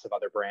from lots of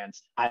other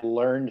brands. I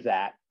learned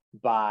that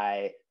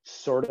by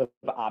sort of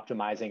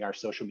optimizing our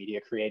social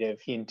media creative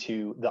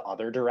into the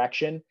other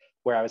direction,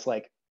 where I was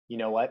like, you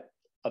know what?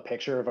 A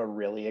picture of a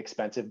really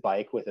expensive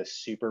bike with a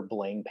super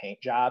bling paint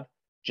job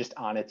just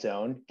on its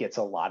own gets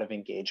a lot of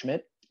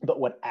engagement. But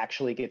what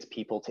actually gets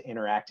people to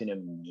interact in a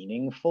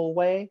meaningful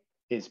way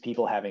is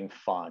people having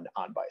fun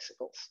on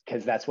bicycles,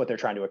 because that's what they're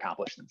trying to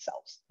accomplish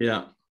themselves.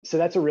 So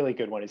that's a really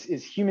good one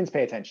is humans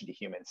pay attention to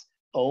humans.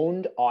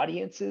 Owned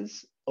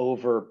audiences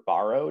over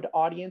borrowed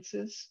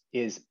audiences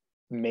is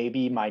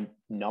maybe my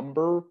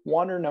number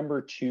one or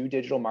number two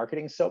digital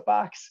marketing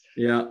soapbox.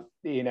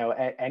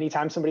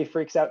 Anytime somebody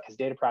freaks out because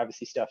data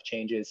privacy stuff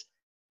changes,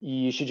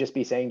 you should just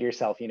be saying to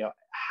yourself,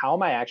 how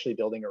am I actually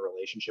building a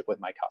relationship with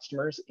my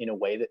customers in a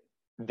way that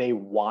they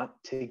want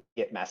to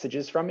get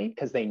messages from me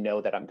because they know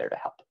that I'm there to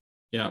help.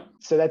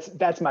 So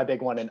that's my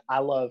big one. And I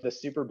love the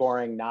super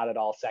boring, not at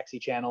all sexy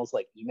channels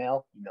like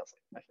email. Email's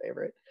like my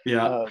favorite.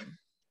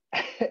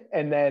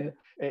 And then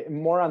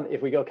more on,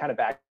 if we go kind of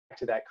back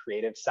to that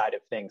creative side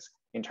of things,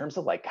 in terms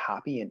of like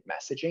copy and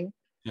messaging,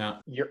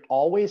 you're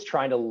always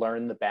trying to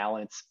learn the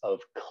balance of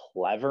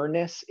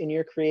cleverness in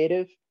your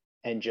creative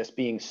and just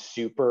being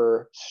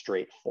super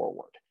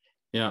straightforward.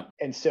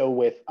 And so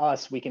with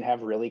us, we can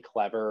have really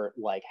clever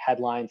like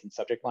headlines and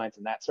subject lines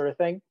and that sort of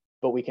thing.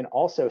 But we can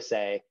also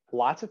say,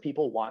 lots of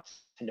people want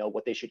to know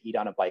what they should eat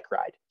on a bike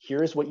ride.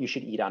 Here's what you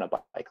should eat on a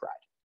bike ride.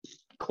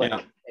 Click.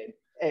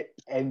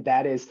 And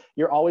that is,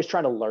 you're always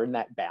trying to learn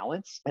that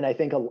balance. And I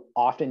think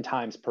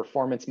oftentimes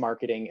performance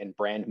marketing and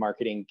brand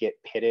marketing get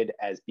pitted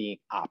as being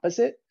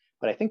opposite,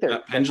 but I think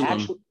they're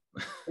actually,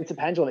 it's a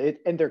pendulum,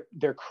 and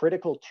they're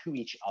critical to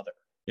each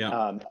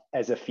other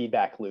as a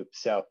feedback loop.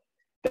 So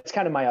that's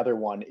kind of my other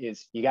one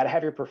is you got to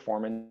have your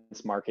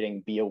performance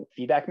marketing be a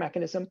feedback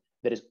mechanism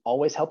that is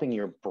always helping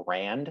your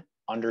brand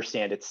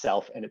understand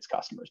itself and its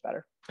customers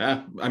better.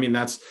 Yeah, I mean,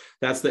 that's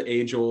the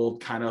age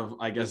old kind of,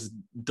 I guess,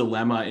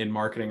 dilemma in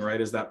marketing, right?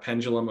 Is that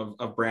pendulum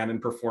of brand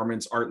and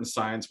performance, art and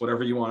science,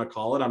 whatever you want to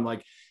call it. I'm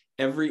like,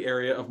 every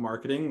area of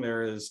marketing,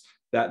 there is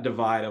that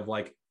divide of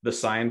like the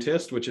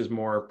scientist, which is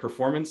more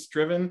performance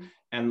driven,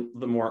 and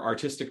the more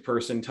artistic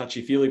person,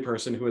 touchy feely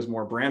person who is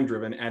more brand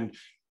driven. And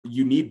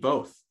you need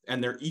both,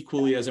 and they're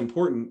equally as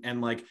important.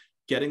 And like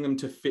getting them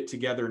to fit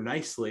together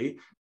nicely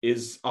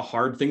is a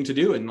hard thing to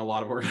do in a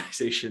lot of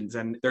organizations.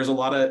 And there's a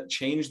lot of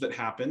change that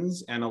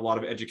happens and a lot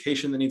of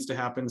education that needs to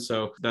happen.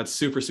 So that's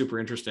super, super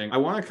interesting. I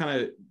want to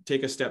kind of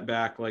take a step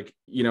back. Like,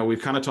 you know,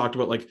 we've kind of talked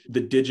about like the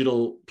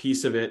digital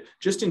piece of it,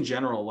 just in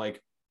general, like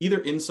either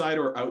inside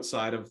or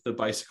outside of the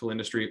bicycle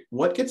industry.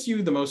 What gets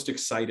you the most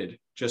excited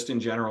just in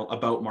general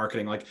about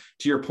marketing? Like,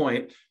 to your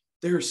point,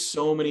 there's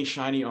so many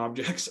shiny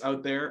objects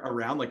out there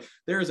around. Like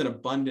there is an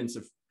abundance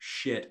of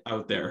shit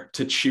out there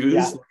to choose.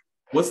 Yeah.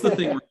 What's the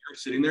thing where you're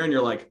sitting there and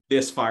you're like,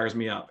 this fires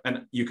me up?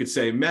 And you could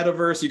say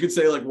metaverse, you could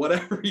say like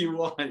whatever you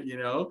want, you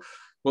know?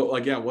 But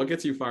like, yeah, what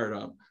gets you fired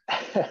up?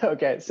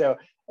 Okay, so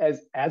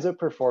as a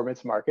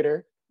performance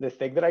marketer, the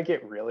thing that I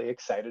get really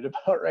excited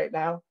about right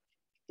now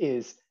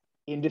is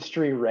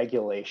industry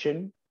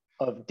regulation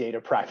of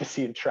data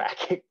privacy and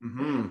tracking.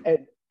 Mm-hmm.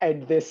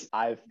 And this,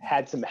 I've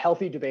had some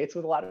healthy debates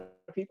with a lot of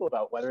people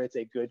about whether it's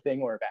a good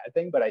thing or a bad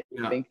thing, but I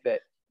think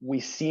that we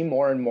see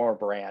more and more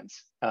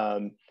brands.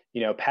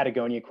 You know,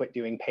 Patagonia quit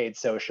doing paid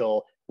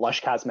social.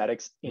 Lush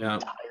Cosmetics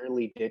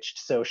entirely ditched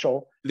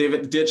social.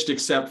 They've ditched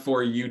except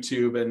for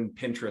YouTube and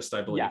Pinterest,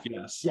 I believe.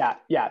 Yes.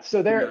 Yeah.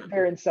 So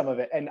they're in some of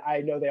it. And I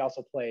know they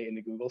also play in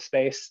the Google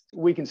space.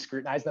 We can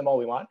scrutinize them all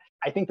we want.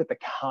 I think that the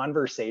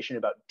conversation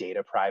about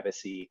data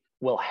privacy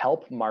will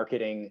help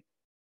marketing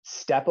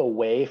step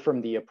away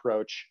from the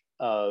approach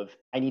of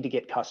I need to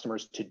get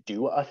customers to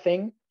do a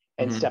thing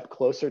and step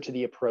closer to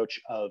the approach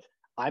of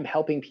I'm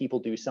helping people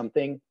do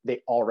something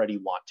they already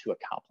want to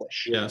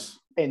accomplish. Yes.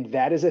 And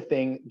that is a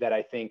thing that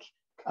I think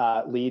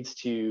leads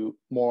to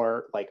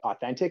more like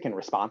authentic and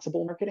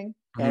responsible marketing.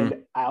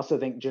 And I also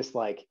think just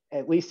like,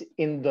 at least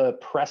in the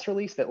press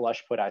release that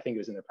Lush put, I think it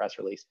was in the press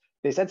release,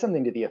 they said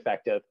something to the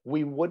effect of,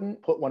 we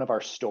wouldn't put one of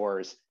our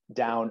stores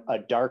down a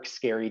dark,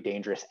 scary,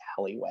 dangerous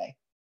alleyway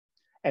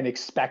and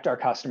expect our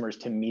customers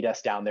to meet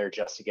us down there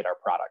just to get our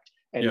product.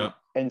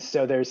 And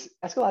so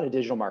ask a lot of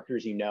digital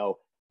marketers, you know,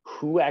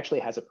 who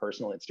actually has a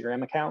personal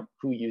Instagram account,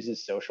 who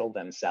uses social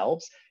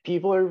themselves.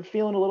 People are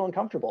feeling a little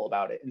uncomfortable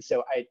about it. And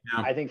so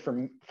I think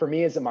for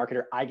me as a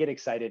marketer, I get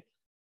excited.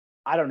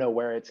 I don't know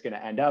where it's going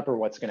to end up or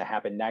what's going to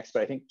happen next,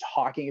 but I think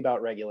talking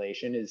about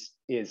regulation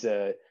is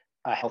a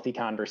healthy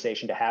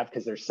conversation to have,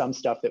 because there's some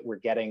stuff that we're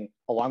getting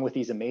along with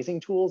these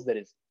amazing tools that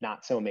is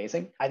not so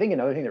amazing. I think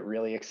another thing that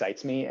really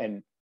excites me,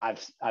 and I've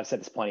said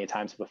this plenty of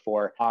times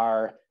before,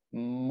 are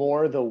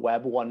more the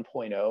web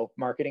 1.0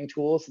 marketing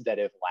tools that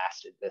have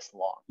lasted this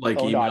long. Like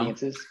owned email.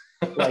 Audiences,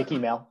 like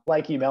email.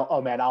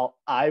 Oh man,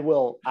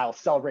 I'll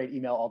celebrate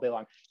email all day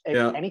long.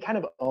 Any kind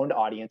of owned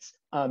audience,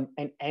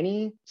 and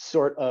any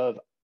sort of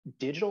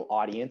digital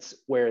audience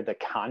where the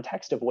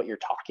context of what you're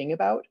talking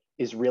about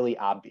is really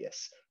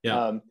obvious.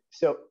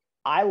 So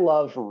I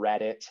love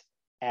Reddit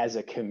as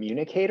a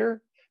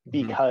communicator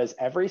because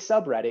every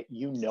subreddit,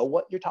 you know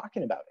what you're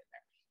talking about.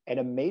 And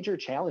a major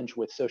challenge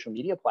with social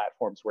media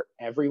platforms where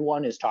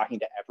everyone is talking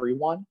to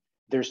everyone,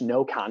 there's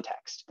no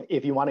context.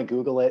 If you want to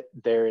Google it,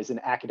 there is an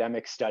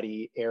academic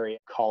study area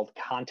called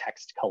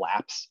context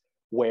collapse,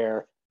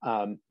 where,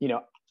 you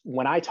know,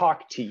 when I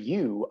talk to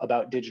you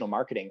about digital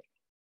marketing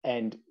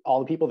and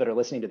all the people that are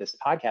listening to this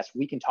podcast,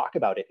 we can talk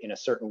about it in a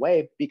certain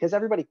way because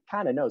everybody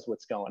kind of knows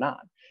what's going on.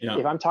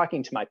 If I'm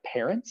talking to my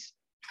parents,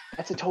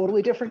 that's a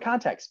totally different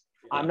context.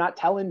 I'm not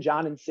telling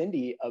John and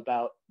Cindy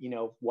about, you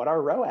know, what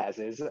our ROAS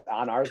is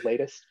on our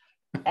latest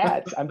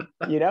ads.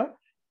 You know,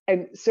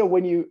 and so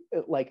when you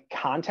like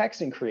context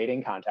and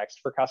creating context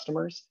for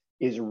customers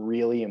is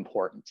really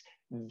important.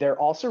 They're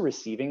also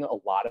receiving a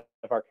lot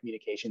of our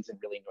communications in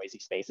really noisy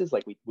spaces,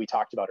 like we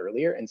talked about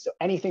earlier. And so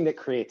anything that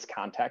creates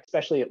context,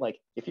 especially like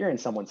if you're in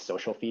someone's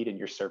social feed and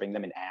you're serving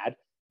them an ad,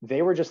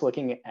 they were just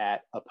looking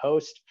at a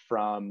post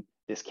from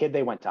this kid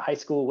they went to high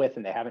school with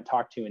and they haven't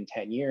talked to in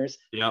 10 years.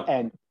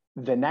 And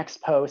the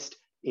next post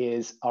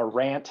is a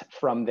rant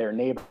from their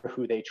neighbor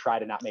who they try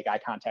to not make eye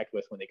contact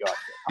with when they go out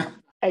to their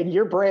car. And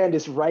your brand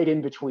is right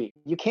in between.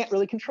 You can't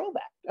really control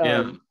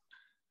that.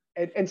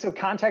 And so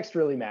context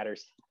really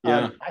matters.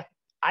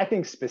 I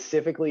think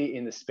specifically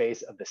in the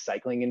space of the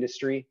cycling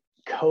industry,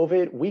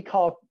 COVID, we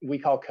call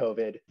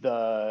COVID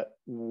the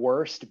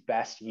worst,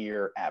 best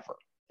year ever,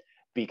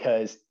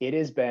 because it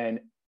has been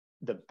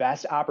the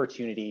best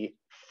opportunity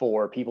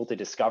for people to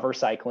discover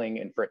cycling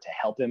and for it to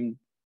help them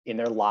in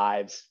their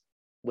lives,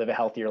 live a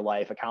healthier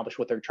life, accomplish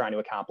what they're trying to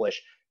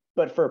accomplish,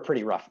 but for a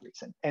pretty rough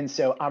reason. And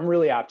so I'm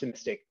really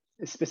optimistic,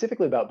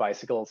 specifically about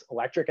bicycles.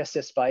 Electric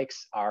assist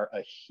bikes are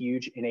a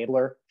huge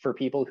enabler for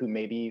people who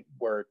maybe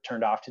were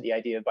turned off to the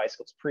idea of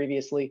bicycles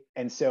previously.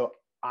 And so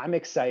I'm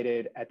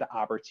excited at the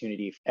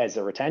opportunity as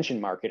a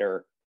retention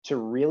marketer to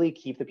really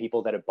keep the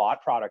people that have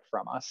bought product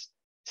from us,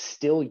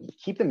 still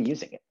keep them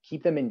using it,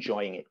 keep them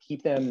enjoying it,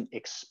 keep them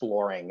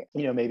exploring.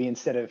 Maybe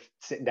instead of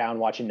sitting down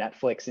watching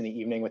Netflix in the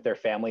evening with their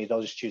family,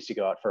 they'll just choose to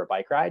go out for a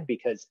bike ride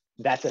because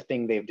that's a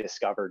thing they've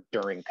discovered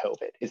during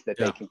COVID, is that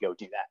they can go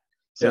do that.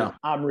 So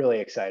I'm really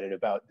excited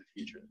about the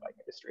future of the bike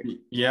industry.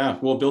 Yeah.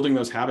 Well, building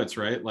those habits,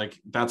 right? Like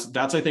that's,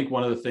 I think,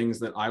 one of the things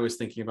that I was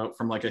thinking about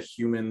from like a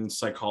human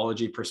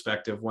psychology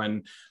perspective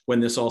when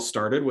this all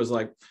started was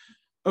like,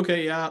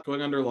 okay, yeah,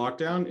 going under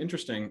lockdown,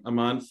 interesting. A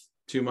month,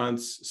 2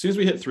 months. As soon as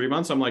we hit 3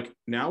 months, I'm like,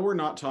 now we're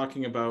not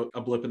talking about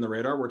a blip in the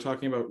radar. We're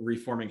talking about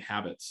reforming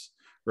habits.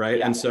 Right.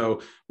 Yeah. And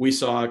so we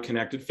saw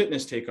connected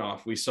fitness take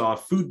off. We saw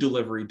food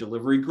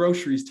delivery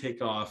groceries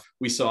take off.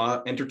 We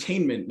saw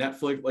entertainment,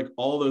 Netflix, like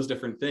all those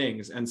different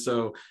things. And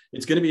so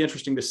it's going to be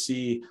interesting to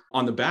see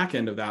on the back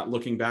end of that,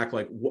 looking back,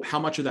 like how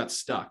much of that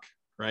stuck.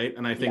 Right.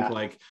 And I think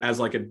like as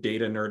like a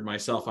data nerd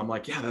myself, I'm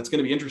like, yeah, that's going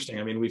to be interesting.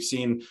 I mean, we've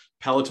seen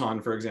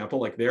Peloton, for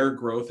example, like their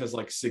growth has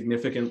like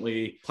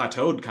significantly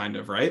plateaued kind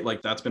of, right?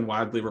 Like that's been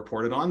widely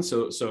reported on.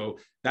 So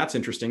that's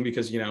interesting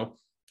because,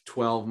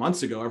 12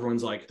 months ago,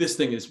 everyone's like, this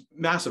thing is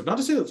massive. Not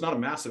to say that it's not a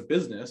massive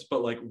business,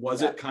 but like,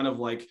 was it kind of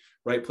like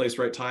right place,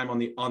 right time on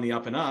the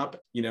up and up?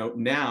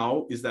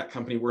 Now is that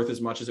company worth as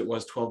much as it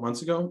was 12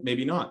 months ago?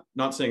 Maybe not.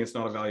 Not saying it's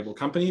not a valuable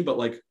company, but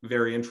like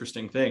very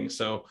interesting thing.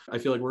 So I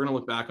feel like we're going to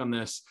look back on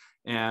this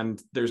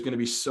and there's going to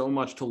be so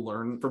much to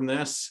learn from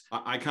this.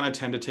 I kind of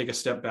tend to take a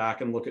step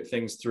back and look at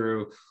things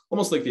through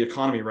almost like the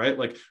economy, right?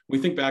 Like we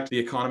think back to the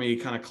economy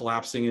kind of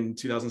collapsing in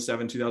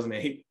 2007,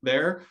 2008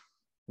 there.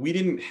 We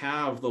didn't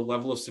have the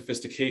level of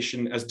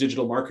sophistication as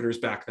digital marketers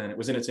back then. It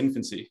was in its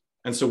infancy.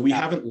 And so we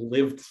haven't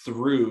lived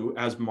through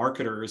as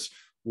marketers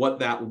what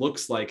that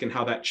looks like and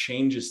how that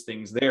changes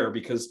things there,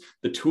 because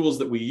the tools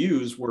that we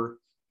use were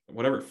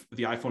whatever,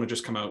 the iPhone had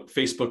just come out,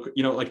 Facebook,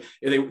 like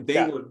they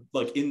were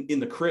like in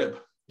the crib,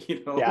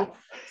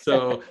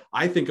 So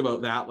I think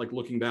about that, like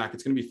looking back,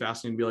 it's going to be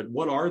fascinating to be like,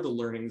 what are the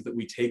learnings that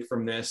we take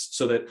from this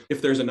so that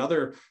if there's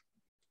another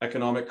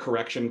economic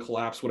correction,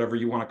 collapse, whatever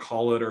you want to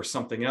call it, or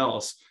something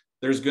else,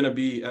 there's going to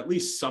be at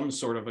least some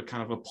sort of a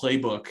kind of a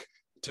playbook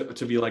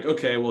to be like,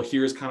 okay, well,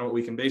 here's kind of what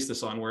we can base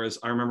this on. Whereas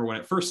I remember when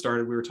it first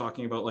started, we were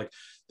talking about like,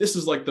 this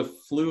is like the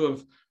flu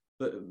of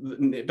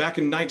back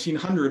in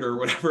 1900 or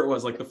whatever it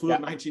was, like the flu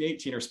of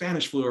 1918 or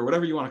Spanish flu or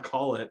whatever you want to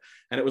call it.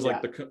 And it was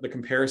like the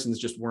comparisons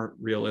just weren't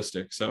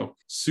realistic. So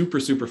super,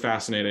 super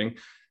fascinating.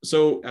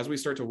 So as we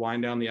start to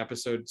wind down the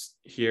episodes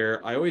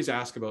here, I always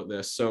ask about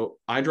this. So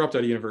I dropped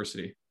out of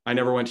university. I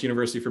never went to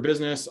university for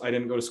business. I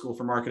didn't go to school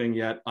for marketing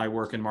yet. I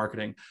work in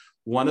marketing.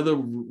 One of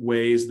the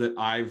ways that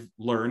I've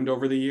learned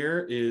over the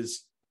year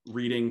is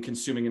reading,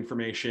 consuming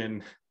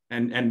information,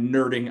 and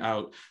nerding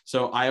out.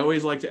 So I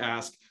always like to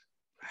ask,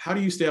 how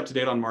do you stay up to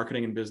date on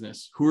marketing and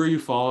business? Who are you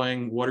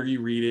following? What are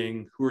you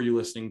reading? Who are you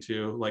listening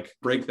to? Like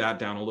break that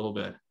down a little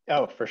bit.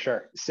 Oh, for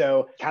sure.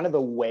 So kind of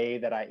the way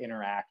that I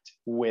interact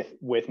with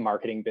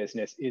marketing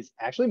business is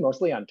actually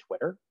mostly on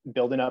Twitter,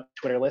 building up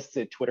Twitter lists.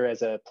 Twitter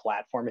as a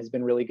platform has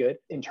been really good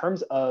in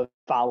terms of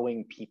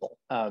following people.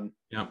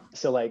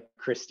 So like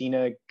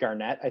Christina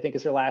Garnett, I think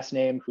is her last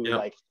name, who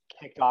like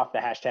kicked off the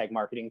hashtag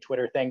marketing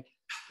Twitter thing.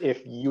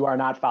 If you are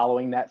not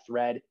following that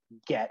thread,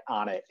 get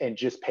on it and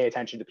just pay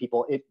attention to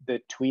people.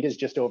 The tweet is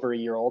just over a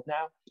year old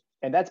now.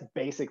 And that's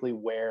basically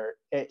where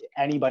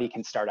anybody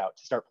can start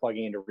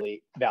plugging into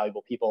really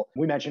valuable people.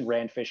 We mentioned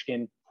Rand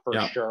Fishkin for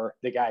sure.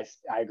 The guy's,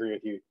 I agree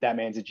with you. That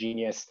man's a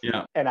genius.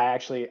 Yeah. And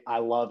I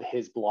love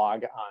his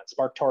blog on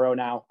SparkToro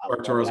now.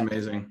 SparkToro is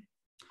amazing.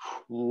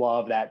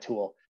 Love that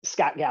tool.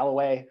 Scott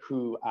Galloway,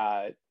 who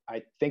I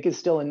think is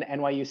still an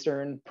NYU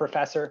Stern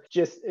professor.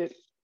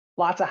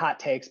 Lots of hot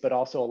takes, but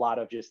also a lot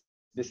of just,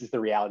 this is the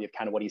reality of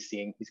kind of what he's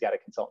seeing. He's got a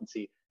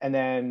consultancy. And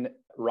then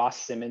Ross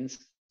Simmons.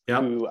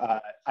 Yep. Who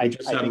I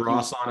just had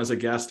Ross on as a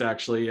guest,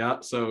 actually. Yeah.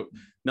 So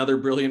another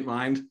brilliant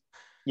mind.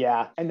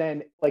 Yeah. And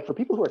then like for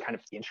people who are kind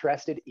of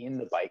interested in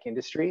the bike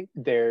industry,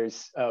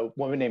 there's a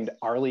woman named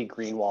Arlie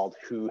Greenwald,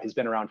 who has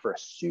been around for a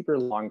super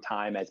long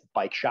time as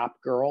Bike Shop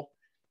Girl.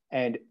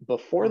 And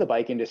before the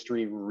bike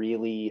industry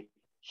really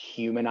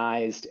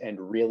humanized and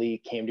really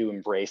came to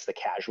embrace the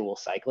casual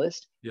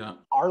cyclist,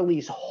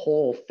 Arlie's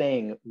whole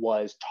thing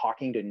was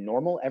talking to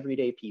normal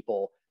everyday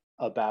people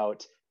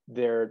about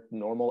their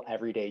normal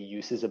everyday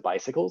uses of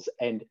bicycles.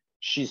 And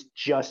she's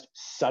just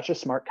such a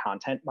smart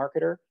content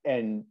marketer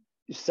and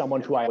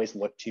someone who I always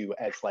look to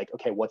as like,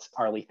 okay, what's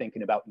Arlie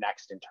thinking about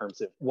next in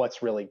terms of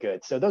what's really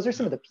good? So those are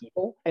some of the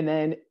people. And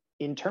then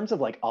in terms of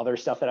like other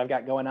stuff that I've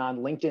got going on,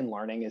 LinkedIn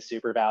Learning is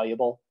super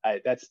valuable.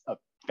 That's a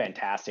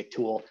fantastic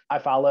tool. I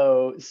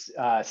follow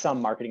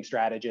some marketing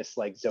strategists,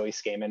 like Zoe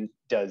Skaman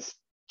does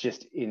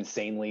just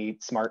insanely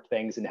smart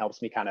things and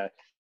helps me kind of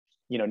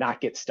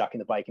not get stuck in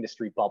the bike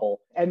industry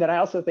bubble. And then I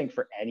also think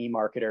for any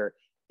marketer,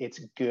 it's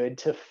good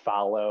to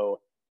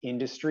follow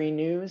industry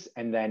news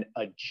and then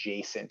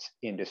adjacent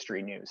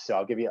industry news. So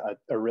I'll give you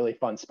a really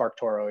fun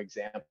SparkToro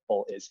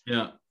example is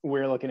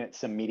we're looking at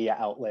some media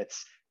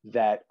outlets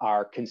that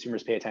our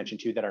consumers pay attention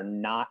to that are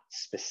not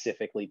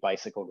specifically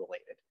bicycle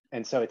related.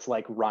 And so it's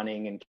like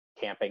running and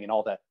camping and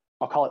all the,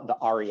 I'll call it the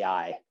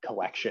REI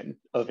collection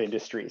of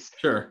industries.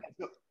 Sure.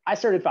 So I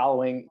started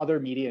following other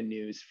media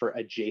news for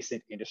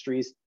adjacent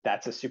industries.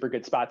 That's a super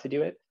good spot to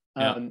do it.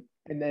 And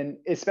then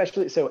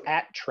especially, so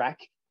at Trek,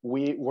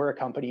 we're a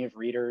company of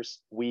readers.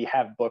 We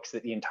have books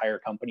that the entire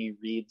company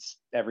reads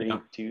every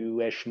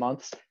 2-ish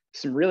months.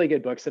 Some really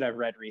good books that I've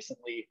read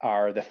recently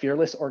are The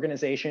Fearless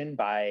Organization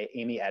by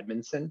Amy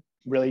Edmondson,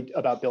 really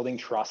about building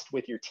trust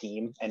with your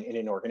team and in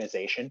an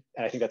organization.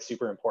 And I think that's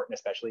super important,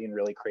 especially in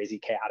really crazy,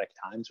 chaotic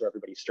times where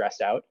everybody's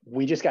stressed out.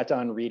 We just got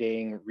done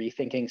reading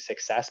Rethinking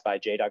Success by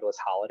J. Douglas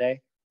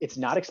Holliday. It's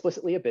not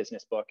explicitly a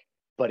business book,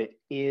 but it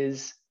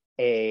is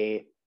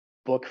a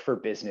book for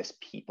business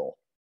people.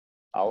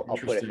 I'll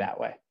put it that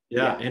way.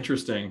 Yeah,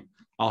 interesting.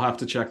 I'll have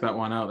to check that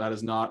one out. That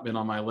has not been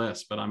on my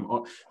list, but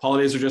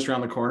holidays are just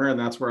around the corner, and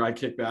that's where I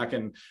kick back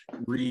and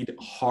read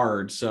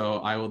hard. So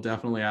I will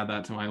definitely add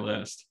that to my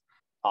list.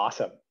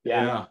 Awesome.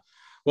 Yeah.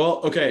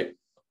 Well, okay.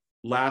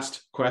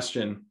 Last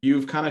question.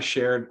 You've kind of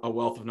shared a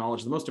wealth of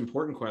knowledge. The most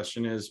important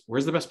question is,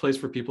 where's the best place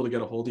for people to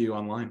get a hold of you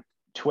online?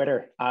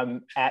 Twitter.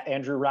 I'm at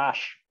Andrew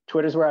Rosch.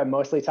 Twitter's where I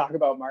mostly talk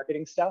about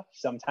marketing stuff.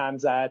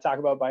 Sometimes I talk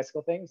about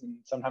bicycle things, and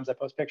sometimes I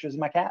post pictures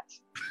of my cats.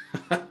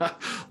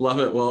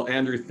 Love it. Well,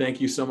 Andrew, thank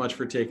you so much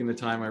for taking the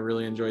time. I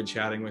really enjoyed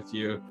chatting with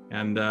you,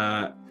 and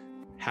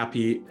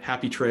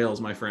happy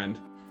trails, my friend.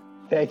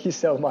 Thank you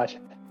so much.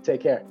 Take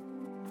care.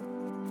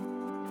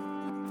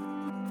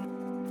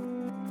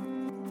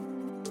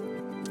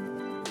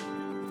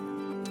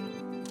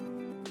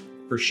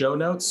 For show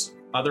notes,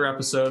 other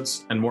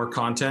episodes, and more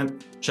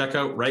content, check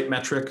out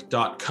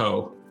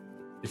rightmetric.co.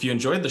 If you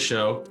enjoyed the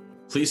show,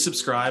 please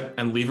subscribe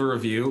and leave a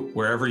review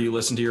wherever you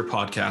listen to your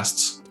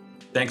podcasts.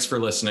 Thanks for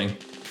listening.